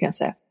 Sådana grejer kan jag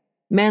säga.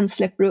 Men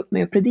släpper upp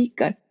mig och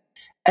predikar,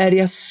 är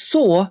jag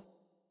så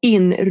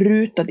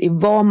inrutad i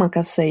vad man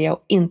kan säga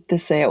och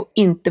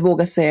inte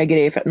våga säga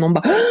grejer för att någon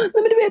bara, nej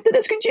men du vet,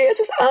 det ska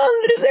Jesus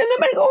aldrig säga, nej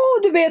men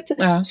du vet.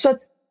 Så att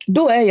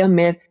då är jag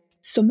med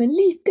som en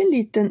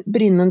liten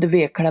brinnande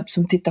vedklabb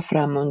som tittar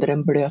fram under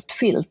en blöt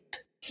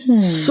filt.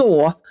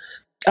 Så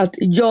att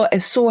jag är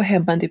så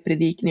hämmande i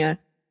predikningar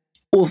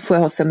och får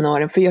ha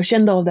seminarier, för jag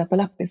kände av det på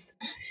lappis.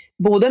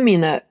 Både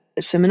mina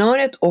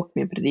seminariet och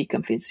min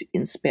predikan finns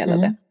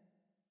inspelade.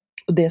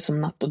 Och det är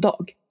som natt och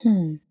dag.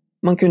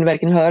 Man kunde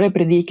verkligen höra i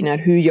predikningar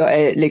hur jag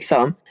är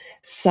liksom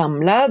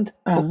samlad.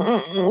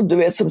 Och du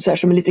vet,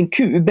 som en liten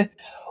kub.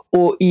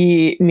 Och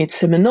i mitt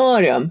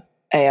seminarium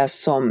är jag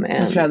som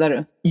en... Flödar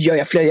du? Ja,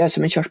 jag flödar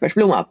som en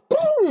körsbärsblomma.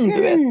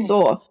 Du vet,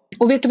 så.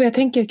 Och vet du vad jag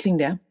tänker kring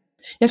det?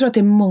 Jag tror att det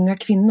är många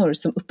kvinnor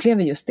som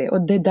upplever just det.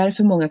 Och det är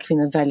därför många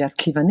kvinnor väljer att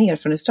kliva ner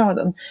från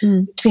estraden.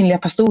 Kvinnliga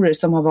pastorer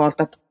som har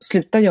valt att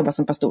sluta jobba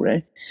som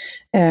pastorer.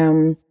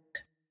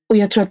 Och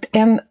jag tror att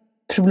en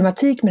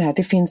problematik med det här,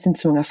 det finns inte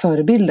så många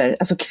förebilder,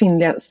 alltså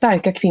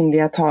starka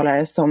kvinnliga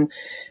talare som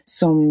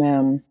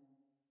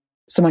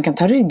man kan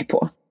ta rygg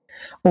på.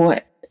 Och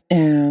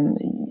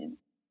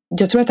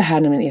jag tror att det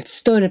här nämligen är ett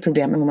större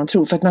problem än vad man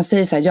tror. För att man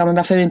säger så här, ja men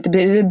varför är det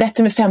inte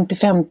bättre med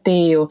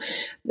 50-50 och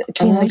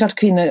klart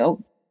kvinnor och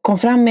kom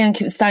fram med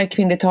en stark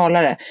kvinnlig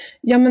talare.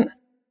 Ja men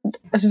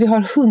alltså vi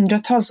har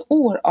hundratals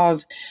år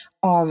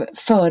av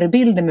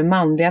förebilder med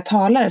manliga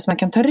talare som man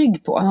kan ta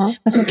rygg på.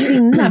 Men som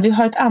kvinna, vi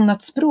har ett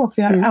annat språk,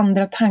 vi har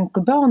andra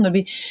tankebanor,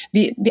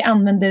 vi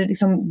använder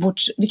liksom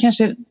vi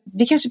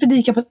kanske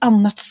predikar på ett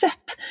annat sätt,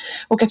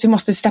 och att vi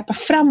måste släppa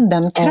fram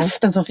den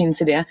kraften som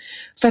finns i det,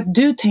 för att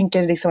du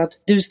tänker liksom att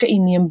du ska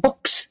in i en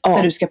box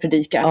där du ska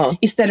predika,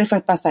 istället för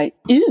att bara säga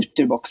ut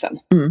ur boxen.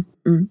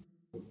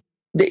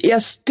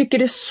 Jag tycker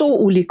det är så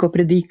olika att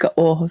predika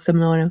och ha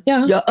seminarium.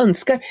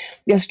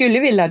 Jag skulle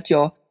vilja att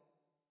jag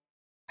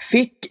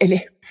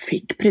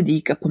fick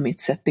predika på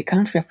mitt sätt. Det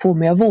kanske jag får,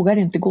 men jag vågar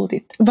inte gå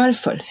dit.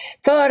 Varför?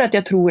 För att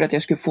jag tror att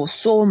jag skulle få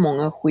så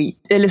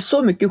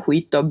mycket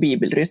skit av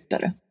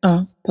bibelryttare.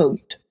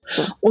 Punkt.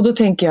 Så. Och då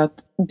tänker jag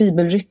att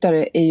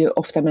bibelryttare är ju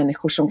ofta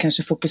människor som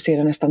kanske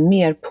fokuserar nästan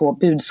mer på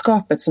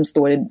budskapet som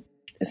står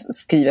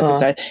skrivet och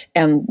sådär,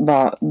 än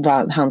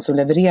vad han som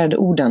levererade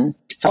orden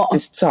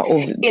faktiskt sa.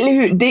 Och... Eller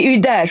hur? Det är ju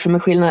där som är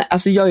skillnaden.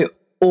 Alltså jag är ju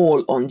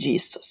all on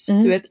Jesus.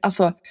 Du vet,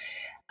 alltså...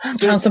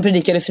 Han som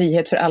predikade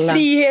frihet för alla.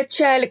 Frihet,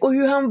 kärlek och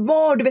hur han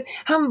var. Du vet,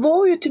 han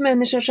var ju till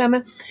människor så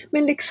här,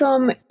 men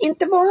liksom,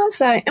 inte var han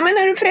så här, jag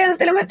menar, är du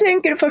frälst eller vad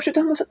tänker du först,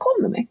 utan han måste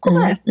komma med mig, kom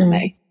och ät med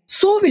mig.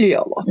 Så vill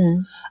jag vara.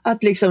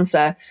 Att liksom så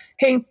här,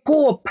 häng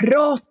på,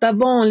 prata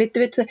vanligt. Du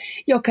vet, så här,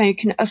 jag är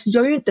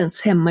ju inte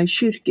ens hemma i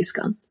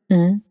kyrkiskan.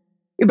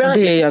 Ibland,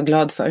 det är jag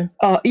glad för.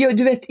 Ja,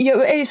 du vet,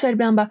 jag är ju så här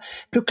ibland bara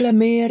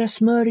proklamera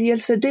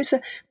smörjelse. Det är så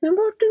här, men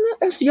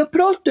alltså, jag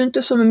pratar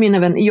inte så med mina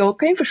vänner. Jag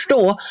kan ju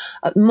förstå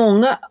att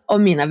många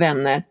av mina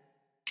vänner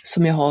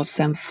som jag har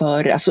sen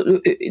före, alltså,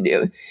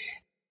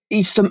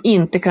 som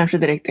inte kanske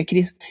direkt är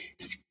krist.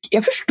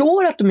 Jag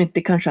förstår att de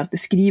inte kanske alltid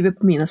skriver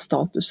på mina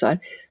statusar.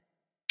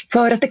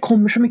 För att det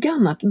kommer så mycket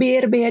annat. Jag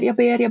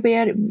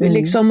ber.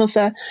 Liksom, och så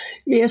här,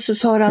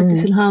 Jesus har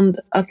alltid sin hand.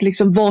 Att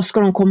liksom, vad ska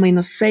de komma in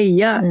och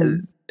säga?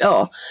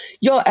 Ja,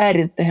 jag är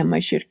inte hemma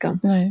i kyrkan.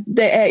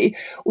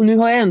 Och nu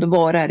har jag ändå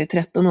varit här i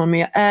 13 år, men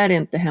jag är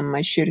inte hemma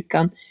i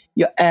kyrkan.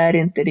 Jag är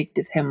inte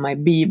riktigt hemma i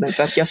Bibeln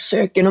för att jag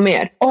söker något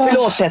mer.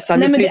 Förlåt Tessa,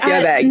 nu flyttar jag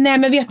iväg. Nej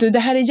men vet du, det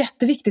här är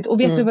jätteviktigt.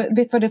 Och vet du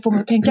vad det får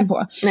mig att tänka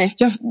på?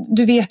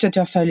 Du vet ju att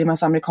jag följer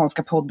massa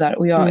amerikanska poddar.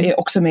 Och jag är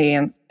också med i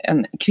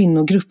en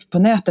kvinnogrupp på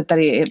nätet där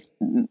det är,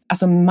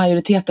 alltså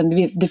majoriteten,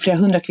 det är flera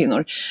hundra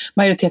kvinnor.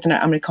 Majoriteten är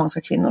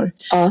amerikanska kvinnor.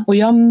 Och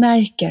jag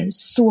märker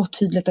så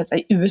tydligt att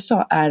i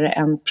USA är det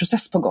en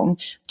process på gång.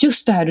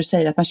 Just det här du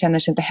säger, att man känner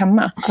sig inte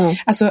hemma.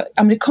 Alltså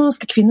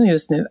amerikanska kvinnor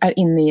just nu är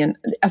inne i en,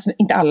 alltså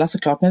inte alla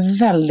såklart, men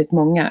väldigt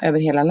många över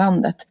hela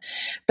landet.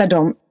 Där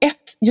de,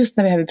 just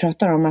när vi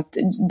pratar om att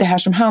det här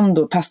som han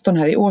då, pastorn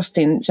här i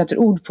Austin, sätter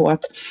ord på,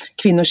 att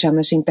kvinnor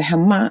känner sig inte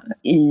hemma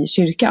i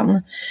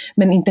kyrkan.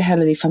 Men inte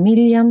heller i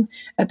familjen.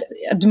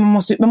 Att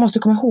man måste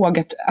komma ihåg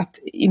att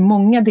i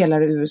många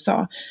delar av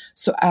USA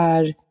så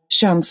är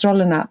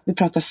könsrollerna, vi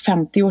pratar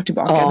 50 år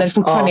tillbaka, där det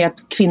fortfarande är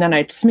att kvinnan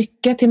är ett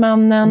smycke till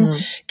mannen,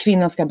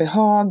 kvinnan ska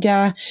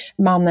behaga,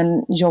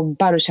 mannen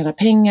jobbar och tjänar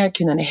pengar,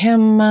 kvinnan är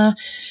hemma,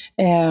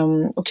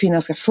 och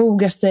kvinnan ska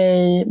foga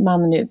sig,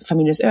 mannen är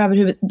familjens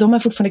överhuvud. De är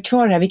fortfarande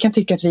kvar här. Vi kan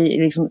tycka att vi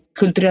liksom,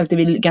 kulturellt är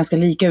vi ganska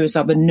lika i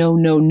USA, men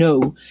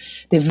no.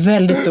 Det är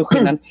väldigt stor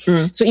skillnad.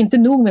 Så inte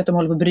nog med att de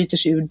håller på att bryta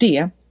sig ur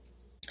det.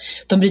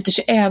 De bryter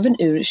sig även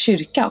ur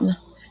kyrkan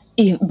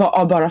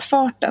av bara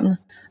farten.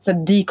 Så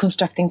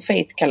deconstructing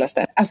faith kallas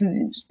det. Alltså,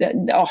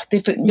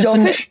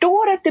 jag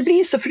förstår att det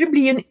blir så, för det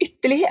blir en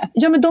ytterlighet.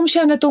 Ja, men de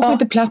känner att de får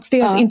inte plats.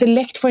 Deras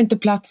intellekt får inte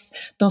plats.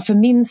 De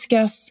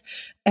förminskas.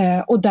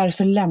 Och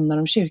därför lämnar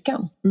de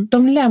kyrkan.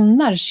 De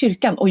lämnar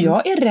kyrkan. Och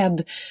jag är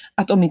rädd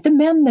att om inte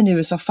männen i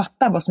USA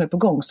fattar vad som är på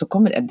gång, så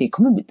kommer det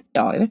kommer,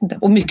 jag vet inte.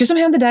 Och mycket som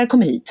händer där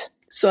kommer hit.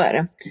 Så är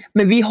det.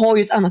 Men vi har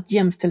ju ett annat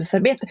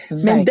jämställdhetsarbete.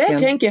 Verkligen. Men där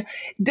tänker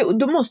jag,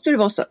 då måste det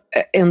vara så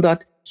ändå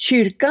att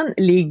kyrkan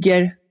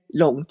ligger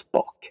långt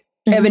bak.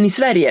 Även i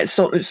Sverige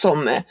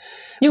som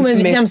jo, men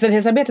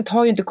jämställdhetsarbetet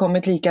har ju inte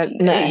kommit lika.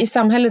 I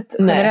samhället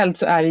generellt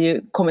så är det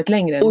ju kommit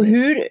längre. Och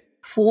hur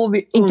får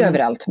vi inte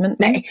överallt, men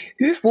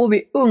hur får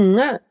vi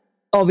unga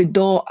av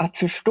idag att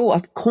förstå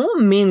att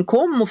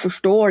kom och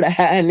förstå det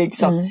här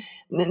liksom,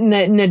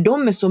 när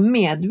de är så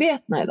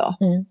medvetna idag.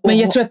 Men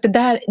jag tror att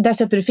där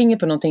sätter du finger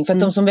på någonting, för att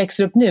de som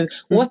växer upp nu,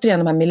 återigen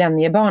de här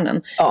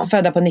millenniebarnen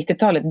födda på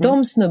 90-talet,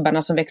 de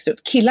snubbarna som växer upp,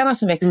 killarna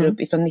som växer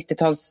upp ifrån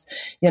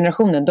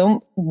 90-talsgenerationen,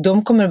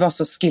 de kommer att vara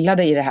så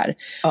skillade i det här.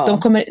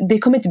 Det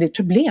kommer inte bli ett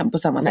problem på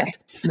samma sätt.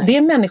 Det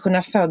är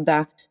människorna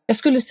födda, jag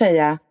skulle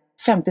säga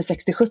 50,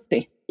 60,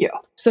 70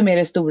 som är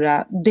det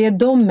stora. Det är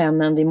de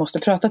männen vi måste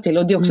prata till,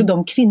 och det är också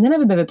de kvinnorna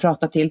vi behöver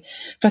prata till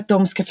för att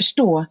de ska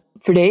förstå.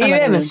 För det är ju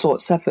även så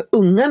för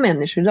unga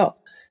människor idag.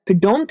 För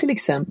de till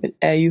exempel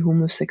är ju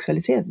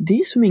homosexualitet. Det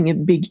är som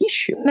ingen big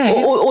issue.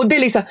 Och det är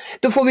liksom,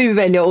 då får vi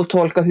välja att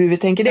tolka hur vi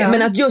tänker det.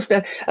 Men att just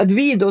det, att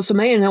vi då som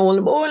är i den här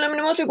åldern, men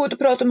nu måste vi gå ut och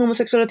prata om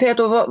homosexualitet,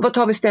 och vad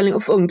tar vi ställning?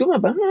 Och för ungdomar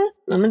bara,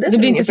 men det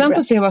blir intressant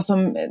att se vad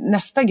som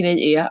nästa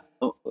grej är.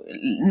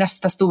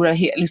 Nästa stora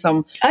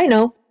liksom. I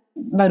know.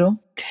 Vadå?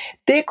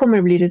 Det kommer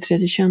att bli det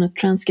tredje könet,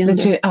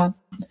 transgender. Ja.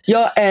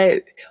 Jag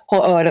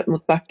har örat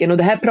mot backen och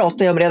det här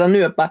pratar jag om redan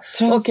nu.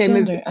 Okej,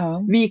 men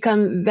vi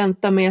kan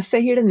vänta med, jag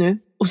säger det nu.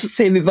 Och så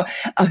ser vi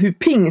hur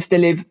pingst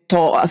eller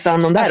ta oss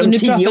an om det här om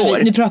 10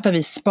 år. Nu pratar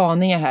vi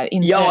spaningar här.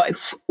 Inte,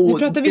 nu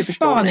pratar vi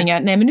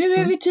spaningar. Nej, men nu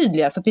är vi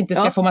tydliga så att vi inte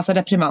ska få massa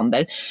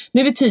reprimander.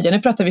 Nu är vi tydliga,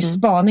 nu pratar vi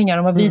spaningar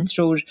om vad vi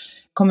tror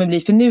kommer bli.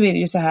 För nu är det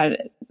ju så här,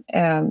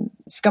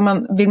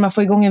 vill man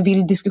få igång en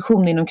vild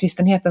diskussion inom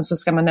kristenheten så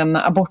ska man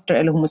nämna aborter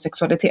eller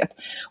homosexualitet.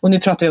 Och nu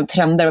pratar vi om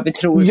trender, vad vi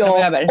tror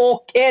framöver.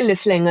 Eller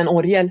slänga en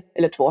orgel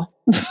eller 2.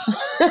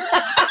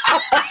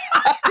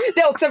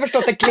 Det har också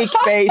förstått en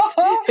clickbait.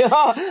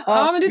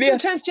 Men du tror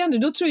transgender,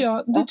 du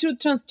tror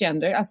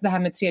transgender, alltså det här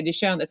med tredje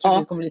könet tror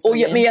det kommer bli så.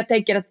 Men jag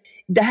tänker att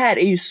det här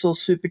är ju så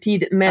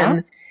supertidigt,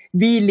 men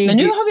men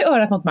nu har vi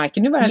örat mot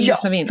marken, nu bara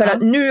lyssnar vi in. För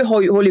att nu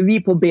håller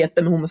vi på att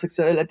beta med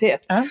homosexualitet.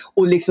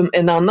 Och liksom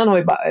en annan har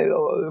ju bara,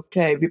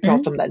 okej, vi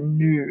pratar om det här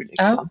nu.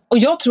 Liksom. Och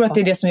jag tror att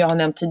det är det som jag har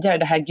nämnt tidigare,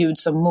 det här Gud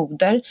som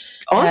moder.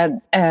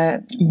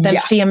 Den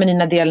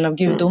feminina delen av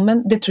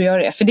gudomen, det tror jag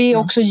det är. För det är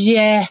också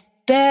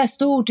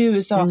jättestort i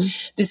USA.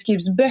 Det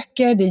skrivs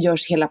böcker, det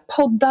görs hela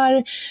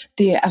poddar.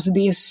 Det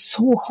är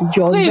så sjukt.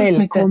 Jag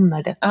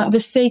välkomnar detta. The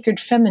Sacred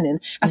Feminine.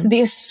 Alltså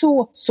det är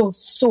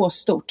så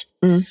stort.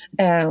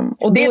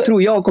 Och det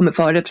tror jag kommer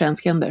före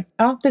transgender.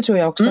 Ja, det tror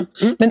jag också.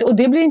 Och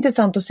det blir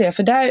intressant att se,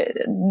 för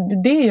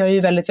det är jag ju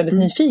väldigt, väldigt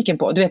nyfiken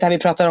på. Du vet, här vi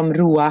pratar om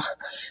Ruach,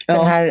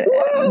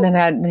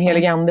 den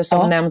helige ande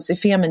som nämns i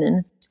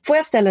feminin. Får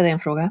jag ställa dig en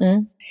fråga?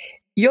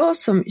 Jag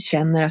som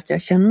känner att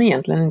jag känner mig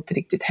egentligen inte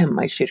riktigt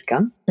hemma i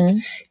kyrkan.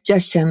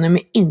 Jag känner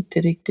mig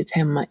inte riktigt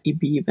hemma i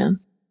Bibeln.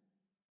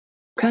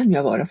 Kan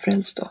jag vara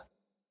frälst då?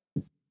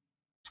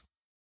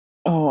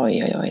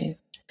 Oj.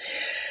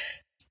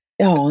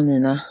 Ja,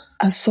 Nina.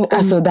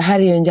 Alltså det här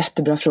är ju en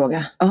jättebra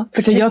fråga.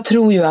 För jag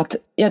tror ju att...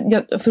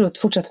 Förlåt,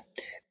 fortsätt.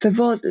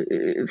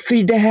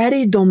 För det här är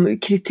ju de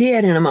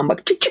kriterierna man bara...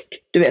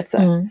 Du vet så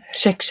här.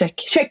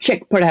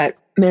 Check på det här.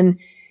 Men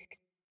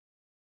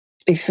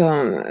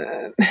liksom...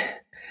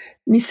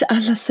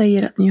 Alla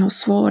säger att ni har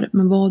svaret,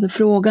 men vad är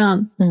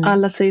frågan?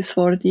 Alla säger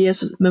svaret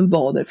Jesus, men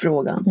vad är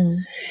frågan?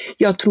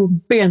 Jag tror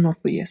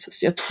benhårt på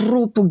Jesus. Jag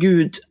tror på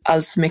Gud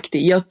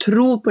allsmäktig. Jag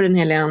tror på den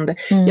heliga ande.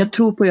 Jag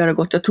tror på att göra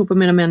gott. Jag tror på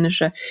mina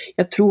människor.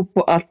 Jag tror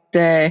på att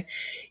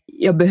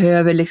jag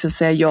behöver liksom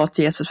säga ja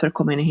till Jesus för att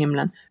komma in i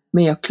himlen.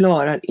 Men jag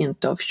klarar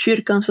inte av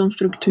kyrkan som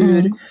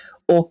struktur.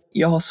 Och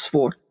jag har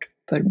svårt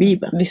för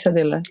Bibeln. Vissa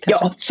delar.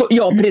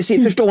 Ja,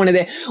 precis. Förstår ni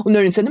det? Och när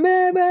du inte säger,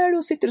 men vad är det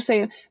de sitter och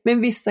säger?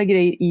 Men vissa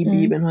grejer i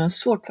Bibeln har jag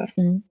svårt för.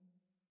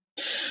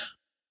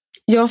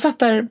 Jag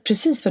fattar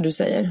precis vad du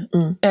säger.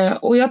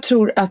 Och jag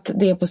tror att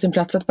det är på sin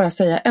plats att bara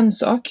säga en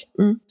sak.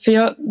 För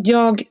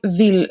jag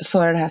vill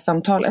föra det här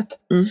samtalet.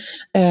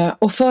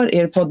 Och för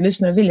er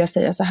poddlyssnare vill jag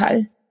säga så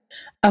här.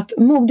 Att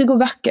modig och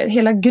vacker,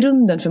 hela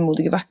grunden för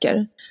modig och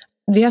vacker,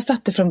 vi har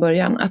satt det från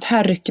början att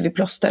här rycker vi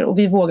plåster och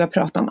vi vågar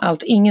prata om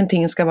allt.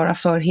 Ingenting ska vara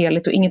för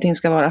heligt och ingenting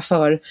ska vara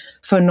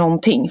för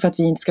någonting för att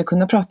vi inte ska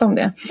kunna prata om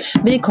det.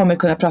 Vi kommer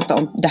kunna prata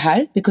om det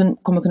här. Vi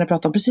kommer kunna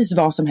prata om precis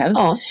vad som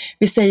helst.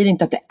 Vi säger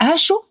inte att det är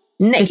så.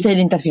 Nej. Vi säger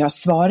inte att vi har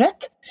svaret.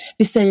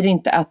 Vi säger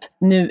inte att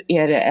nu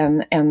är det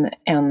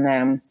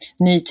en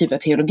ny typ av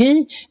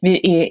teologi.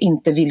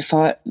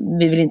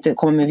 Vi vill inte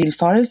komma med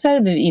villfarelser.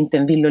 Vi är inte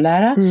en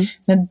villolära.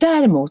 Men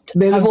däremot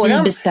har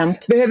vi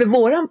bestämt... Behöver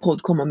våran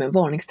podd komma med en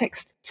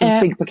varningstext som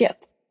sigpaket?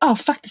 Ja,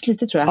 faktiskt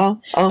lite tror jag.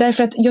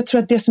 Därför att jag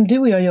tror att det som du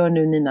och jag gör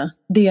nu, Nina,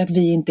 det är att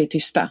vi inte är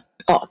tysta.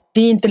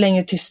 Vi är inte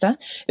längre tysta,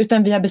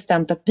 utan vi har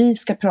bestämt att vi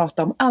ska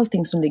prata om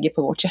allting som ligger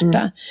på vårt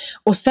hjärta.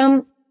 Och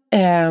sen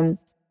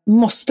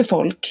måste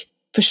folk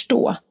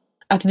förstå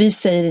att vi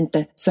säger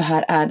inte så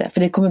här är det,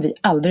 för det kommer vi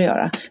aldrig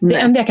göra. Det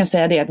enda jag kan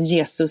säga är att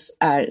Jesus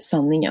är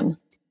sanningen.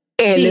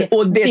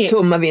 Det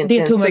tummar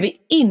vi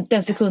inte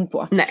en sekund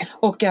på. Nej.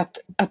 Och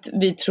att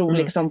vi tror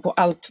liksom på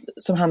allt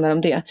som handlar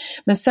om det.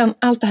 Men sen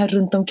allt det här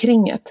runt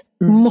omkringet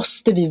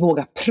måste vi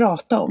våga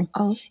prata om.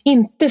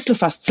 Inte slå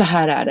fast så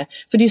här är det.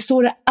 För det är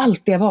så det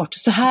alltid har varit.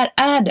 Så här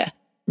är det.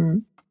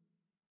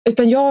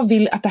 Utan jag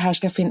vill att det här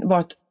ska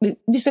vara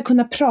vi ska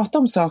kunna prata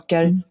om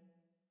saker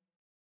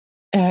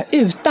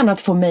utan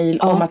att få mejl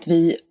om att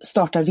vi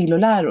startar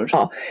villoläror.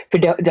 Ja, för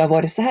det har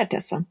varit så här,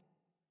 Tessa.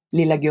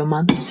 Lilla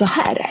gumman, så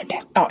här är det.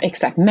 Ja,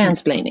 exakt.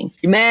 Mansplaining.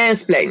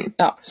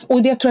 Ja.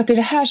 Och jag tror att det är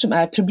det här som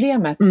är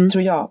problemet,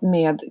 tror jag,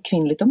 med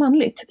kvinnligt och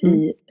manligt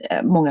i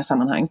många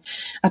sammanhang.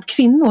 Att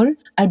kvinnor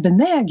är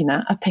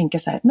benägna att tänka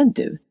så här, men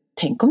du,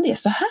 tänk om det är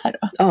så här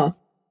då?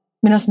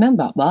 Medan män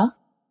bara, va?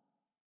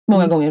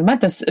 Många gånger, de har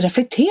inte ens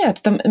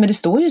reflekterat, men det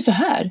står ju så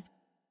här.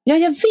 Ja,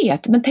 jag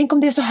vet, men tänk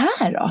om det är så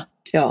här då?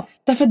 Ja.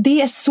 Därför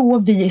det är så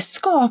vi är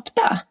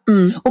skapta.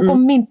 Och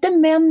om inte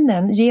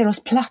männen ger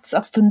oss plats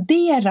att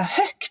fundera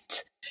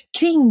högt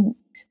kring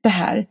det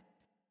här,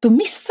 då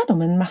missar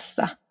de en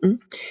massa.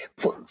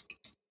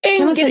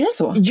 Kan man säga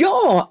så?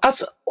 Ja,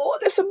 alltså,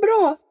 det är så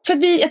bra. För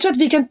att jag tror att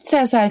vi kan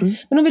säga så här,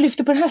 men om vi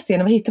lyfter på den här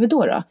stenen, vad hittar vi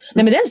då? Nej,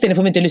 men den stenen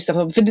får vi inte lyfta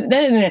på. För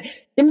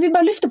men vi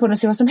bara lyfter på den och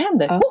ser vad som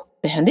händer.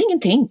 det hände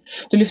ingenting.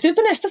 Då lyfter vi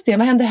på nästa steg,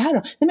 vad händer här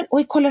då? Nej men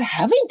oj, kolla det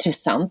här var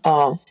intressant.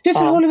 Hur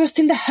förhåller vi oss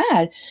till det här?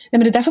 Nej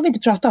men det där får vi inte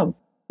prata om.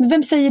 Men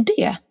vem säger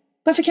det?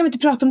 Varför kan vi inte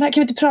prata om det här?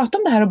 Kan vi inte prata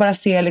om det här och bara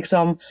se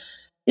liksom,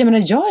 jag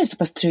menar jag är så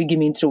pass trygg i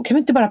min tro. Kan vi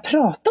inte bara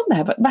prata om det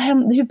här? Vad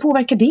händer, hur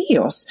påverkar det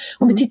oss?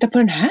 Om vi tittar på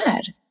den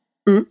här.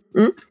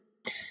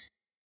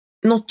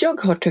 Något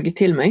jag har tagit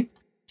till mig,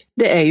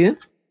 det är ju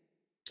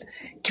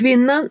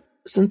kvinnan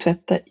som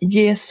tvättar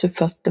Jesu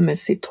fötter med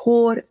sitt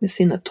hår, med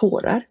sina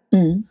tårar.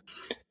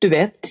 Du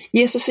vet,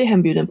 Jesus är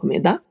hembjuden på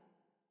middag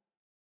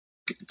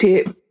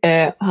till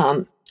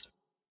han.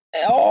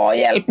 Ja,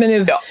 hjälp mig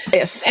nu. Ja,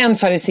 en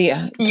farisé,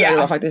 tror jag det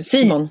var faktiskt.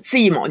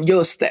 Simon,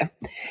 just det.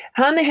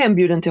 Han är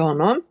hembjuden till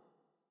honom.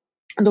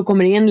 De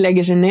kommer in,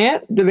 lägger sig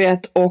ner, du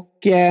vet,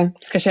 och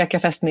ska käka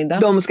festmiddag.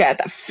 De ska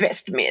äta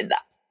festmiddag.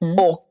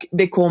 Och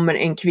det kommer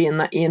en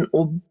kvinna in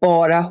och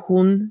bara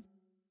hon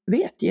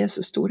vet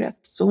Jesus storhet.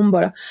 Så hon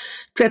bara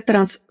tvättar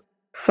hans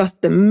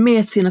fötter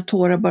med sina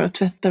tårar, bara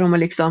tvättar dem och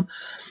liksom.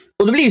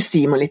 Och då blir ju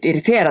Simon lite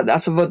irriterad.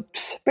 Alltså,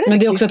 men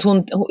det är också att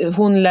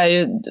hon lär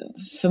ju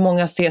för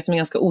många se som en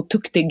ganska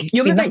otuktig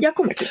kvinna. Men jag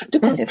kommer till. Du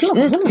kommer till, förlåt.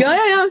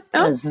 Ja.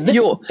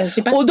 Jo.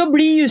 Och då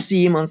blir ju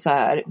Simon så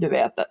här, du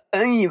vet.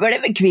 Vad är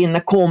det för kvinna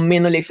kom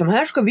in och liksom,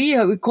 här ska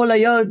vi, kolla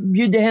jag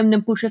bjuder hem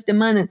den pushaste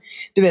mannen.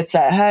 Du vet så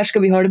här ska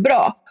vi ha det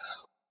bra.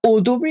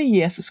 Och då blir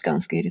Jesus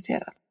ganska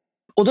irriterad.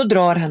 Och då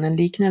drar han en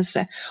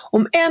liknelse.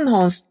 Om en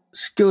har en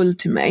skuld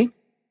till mig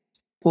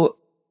på,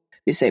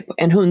 vi säger på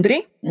 100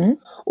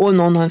 och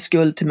någon har en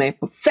skuld till mig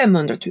på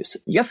 500 000.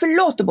 Jag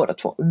förlåter båda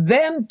två.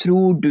 Vem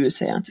tror du,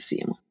 säger han till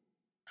Simon,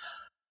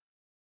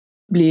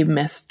 blir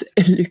mest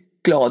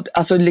glad?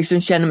 Alltså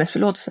liksom känner mest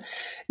förlåtelse.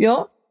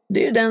 Ja,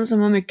 det är ju den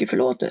som har mycket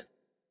förlåtet.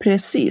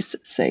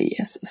 Precis, säger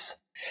Jesus.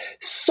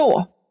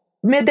 Så,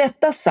 med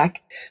detta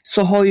sagt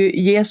så har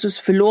ju Jesus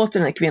förlåtit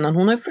den här kvinnan.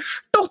 Hon har ju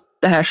förstått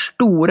det här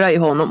stora i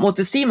honom. Och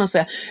till Simon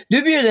säger,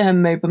 du bjuder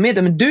hem mig på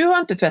middag, men du har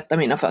inte tvättat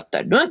mina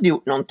fötter. Du har inte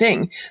gjort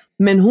någonting.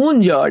 Men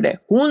hon gör det.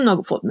 Hon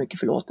har fått mycket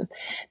förlåtet.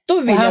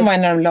 Han var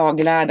en av de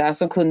laglärda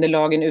som kunde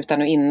lagen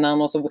utan och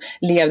innan och så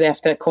levde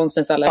efter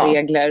konstens alla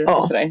regler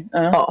och sådär.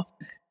 Ja,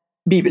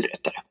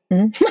 bibelrättare.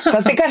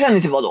 Fast det kanske han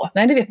inte var då.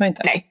 Nej, det vet man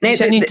inte. Nej, vi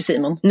känner inte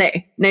Simon.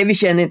 Nej, vi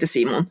känner inte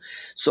Simon.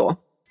 Så.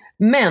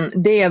 Men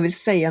det jag vill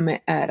säga med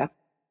är att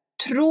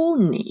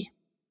tror ni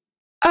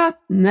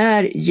att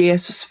när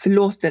Jesus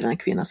förlåter den här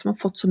kvinnan som har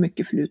fått så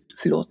mycket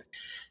förlåt,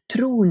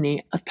 tror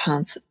ni att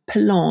hans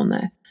plan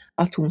är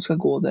att hon ska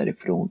gå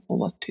därifrån och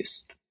vara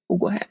tyst och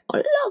gå hem och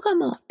laga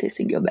mat till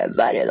sin gubbe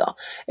varje dag?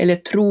 Eller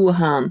tror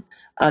han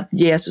att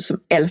Jesus som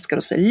älskar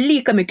oss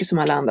lika mycket som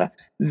alla andra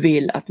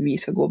vill att vi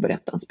ska gå och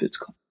berätta hans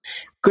budskap?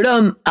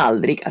 Glöm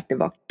aldrig att det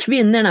var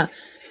kvinnorna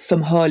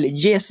som höll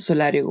Jesus och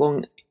lärde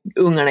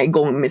ungarna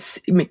igång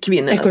med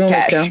kvinnornas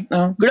cash.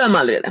 Ja. Glöm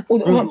aldrig det.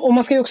 Och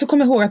man ska ju också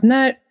komma ihåg att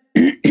när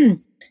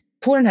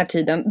på den här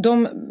tiden,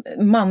 de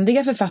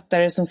manliga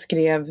författare som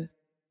skrev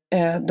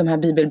de här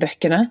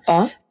bibelböckerna,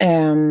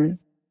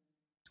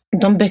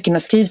 de böckerna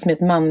skrivs med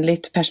ett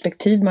manligt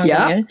perspektiv många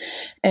gånger,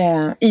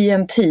 i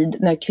en tid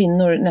när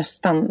kvinnor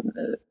nästan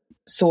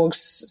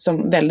sågs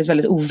som väldigt,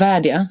 väldigt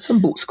ovärdiga.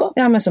 Som boskap.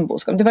 Ja, men som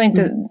boskap. Det var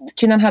inte,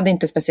 kvinnan hade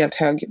inte speciellt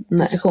hög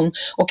position.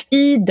 Och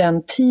i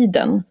den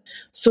tiden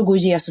så går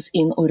Jesus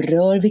in och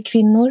rör vid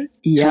kvinnor.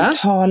 Han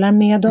talar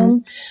med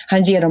dem.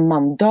 Han ger dem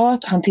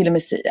mandat. Han till och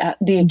med säger,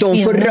 det är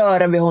de får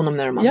röra vid honom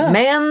när de har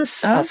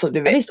mens. Alltså,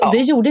 du vet, visst, och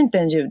det gjorde inte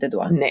en jude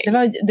då.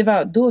 Nej. Det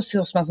var då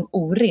sågs man som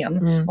oren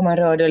om man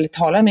rörde eller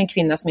talade med en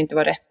kvinna som inte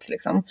var rätt.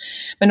 Liksom.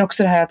 Men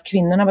också det här att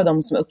kvinnorna var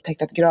de som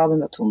upptäckte att graven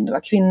var tom. Det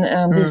var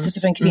han visade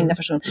sig för en kvinna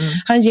person.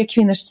 Han ger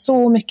kvinnor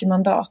så mycket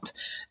mandat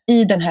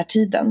i den här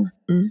tiden.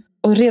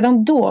 Och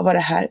redan då var det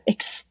här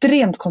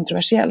extremt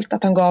kontroversiellt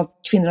att han gav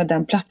kvinnorna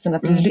den platsen,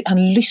 att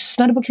han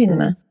lyssnade på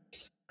kvinnorna.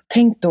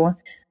 Tänk då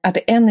att det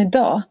än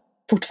idag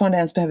fortfarande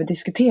ens behöver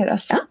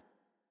diskuteras.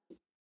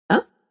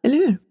 Ja, eller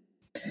hur?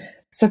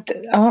 Så att,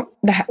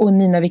 det här, och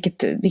Nina,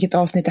 vilket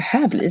avsnitt det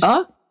här blir.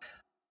 Ja.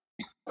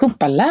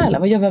 Hoppalala,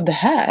 vad gör vi av det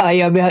här?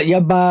 Ja,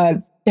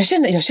 jag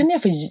känner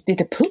jag får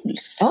lite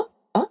puls. Ja.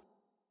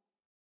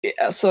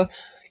 Alltså.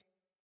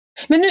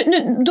 Men nu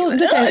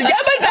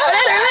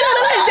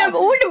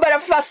orden bara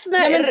fastnar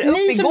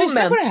ni som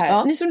lyssnar på det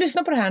här. Ni som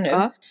lyssnar på det här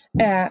nu.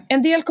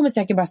 En del kommer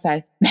säkert bara så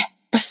här, nej,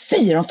 vad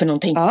säger de för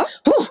någonting?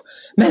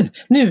 Men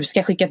nu ska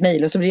jag skicka ett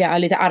mejl och så blir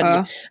jag lite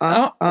arg.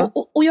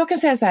 Och jag kan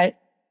säga så här,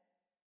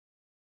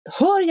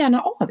 hör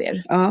gärna av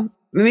er.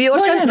 Men vi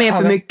orkar inte med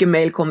för mycket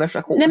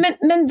mejlkonversation. Nej,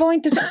 men var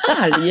inte så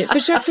arg.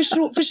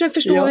 Försök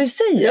förstå vad vi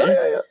säger.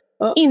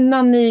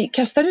 Innan ni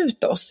kastar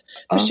ut oss.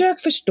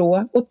 Försök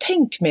förstå och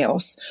tänk med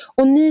oss.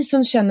 Och ni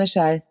som känner så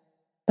här,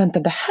 vänta,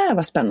 det här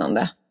var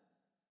spännande.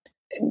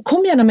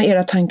 Kom gärna med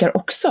era tankar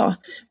också.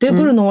 Det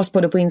går att nå oss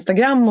både på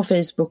Instagram och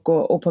Facebook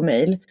och på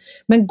mail.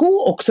 Men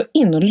gå också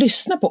in och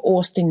lyssna på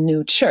Austin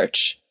New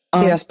Church,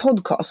 deras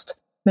podcast.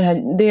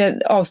 Men det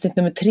är avsnitt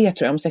nummer 3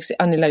 tror jag, om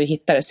Annie lär ju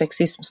hitta det,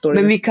 sexism står det.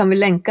 Men vi kan väl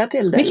länka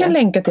till det? Vi kan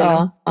länka till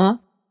det.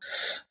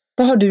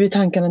 Vad har du i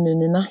tankarna nu,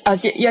 Nina?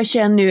 Att jag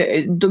känner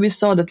ju, då vi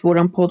sa att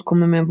våran podd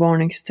kommer med en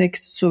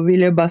varningstext, så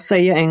vill jag bara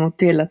säga en gång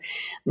till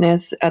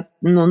att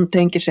någon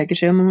tänker säkert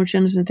sig, men hon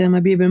känner sig inte hemma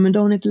i Bibeln, men då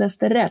har hon inte läst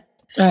det rätt.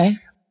 Nej.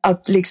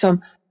 Att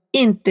liksom,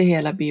 inte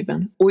hela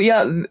Bibeln. Och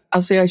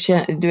jag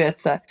känner, du vet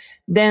så här,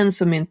 den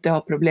som inte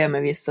har problem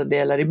med vissa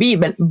delar i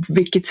Bibeln,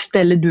 vilket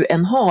ställe du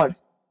än har,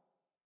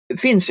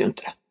 finns ju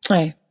inte.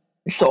 Nej.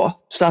 Så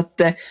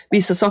att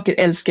vissa saker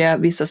älskar jag,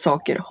 vissa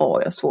saker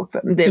har jag svårt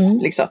för. Det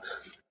är liksom,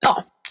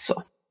 ja, så.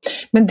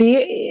 Men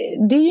det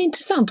är ju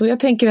intressant, och jag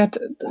tänker att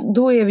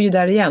då är vi ju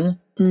där igen.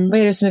 Vad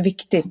är det som är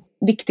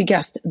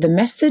viktigast? The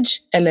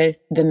message eller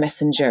the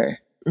messenger?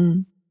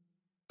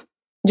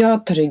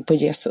 Jag tar rygg på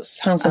Jesus,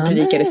 han som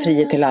predikade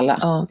frihet till alla.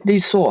 Ja, det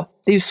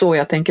är ju så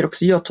jag tänker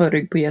också. Jag tar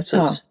rygg på Jesus.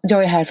 Ja,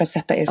 jag är här för att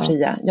sätta er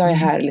fria. Jag är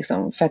här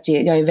liksom för att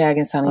jag är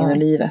vägen, sanningen och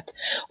livet.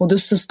 Och då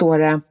så står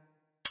det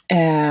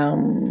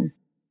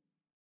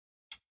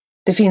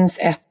det finns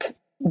ett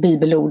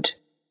bibelord,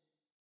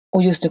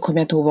 och just nu kommer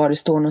jag inte ihåg var det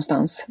står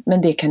någonstans,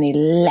 men det kan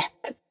ni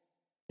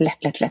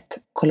lätt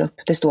kolla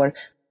upp. Det står: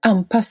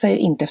 anpassa er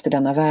inte efter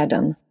denna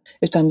världen,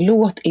 utan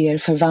låt er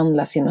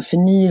förvandlas genom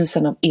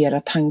förnyelsen av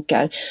era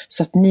tankar,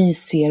 så att ni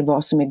ser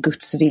vad som är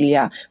Guds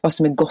vilja, vad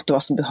som är gott och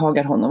vad som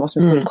behagar honom, vad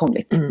som är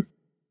fullkomligt.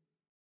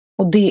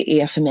 Och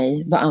det är för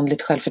mig vad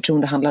andligt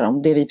självförtroende handlar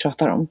om, det vi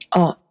pratar om.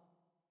 Ja.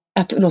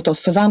 Att låta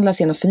oss förvandlas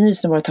genom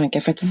förnyelsen av våra tankar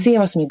för att se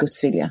vad som är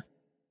Guds vilja.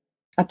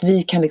 Att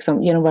vi kan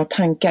liksom, genom våra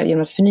tankar,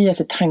 genom att förnya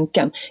sig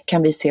tanken,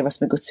 kan vi se vad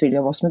som är Guds vilja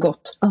och vad som är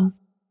gott. Ja.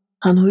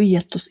 Han har ju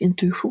gett oss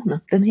intuitionen,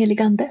 den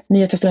helige ande.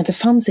 Nya testamentet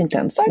fanns inte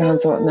ens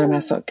när de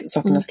här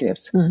sakerna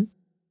skrevs.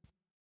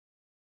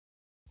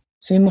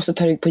 Så vi måste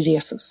ta rygg på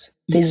Jesus.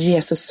 Det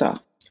Jesus sa.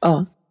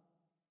 Ja.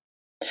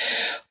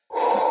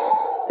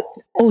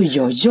 Oj,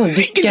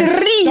 vilken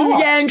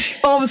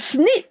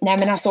avsnitt! Nej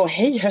men alltså,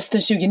 hej,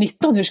 hösten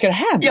 2019, hur ska det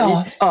här bli?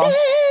 Ja.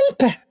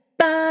 Hjälp!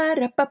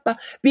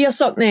 Vi har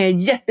sagt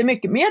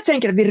jättemycket, men jag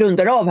tänker att vi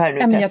rundar av här nu.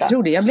 Ja, men jag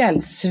tror det, jag blir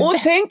helt svettig. Och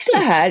tänk så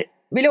här,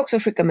 vill jag också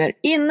skicka med er,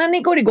 innan ni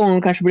går igång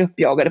och kanske blir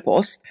uppjagade på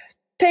oss,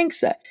 tänk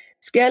så här: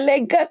 ska jag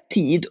lägga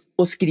tid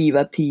och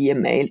skriva 10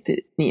 mejl till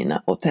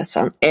Nina och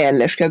Tessan,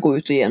 eller ska jag gå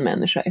ut och ge en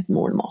människa ett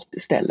mål mat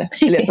istället,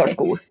 eller ett par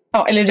skor?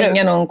 Ja, eller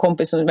ringa någon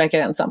kompis som verkar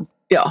ensam.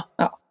 Ja,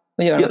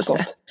 och göra något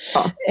gott.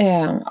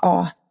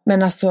 Ja.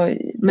 Men alltså,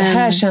 det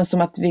här känns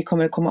som att vi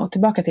kommer att komma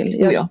tillbaka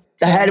till.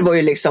 Det här var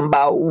ju liksom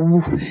bara,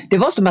 det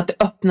var som att det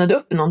öppnade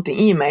upp någonting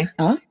i mig.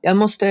 Ja. Jag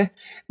måste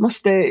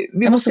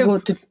gå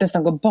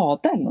nästan gå och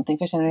bada eller någonting,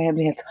 för jag känner att jag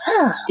blir helt...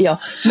 Ja,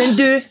 men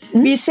du,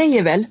 vi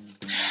säger väl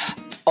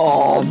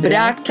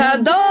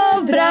abrakadabra!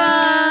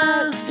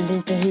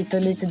 Lite hit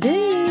och lite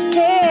dit.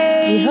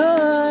 Hej! Vi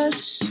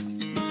hörs!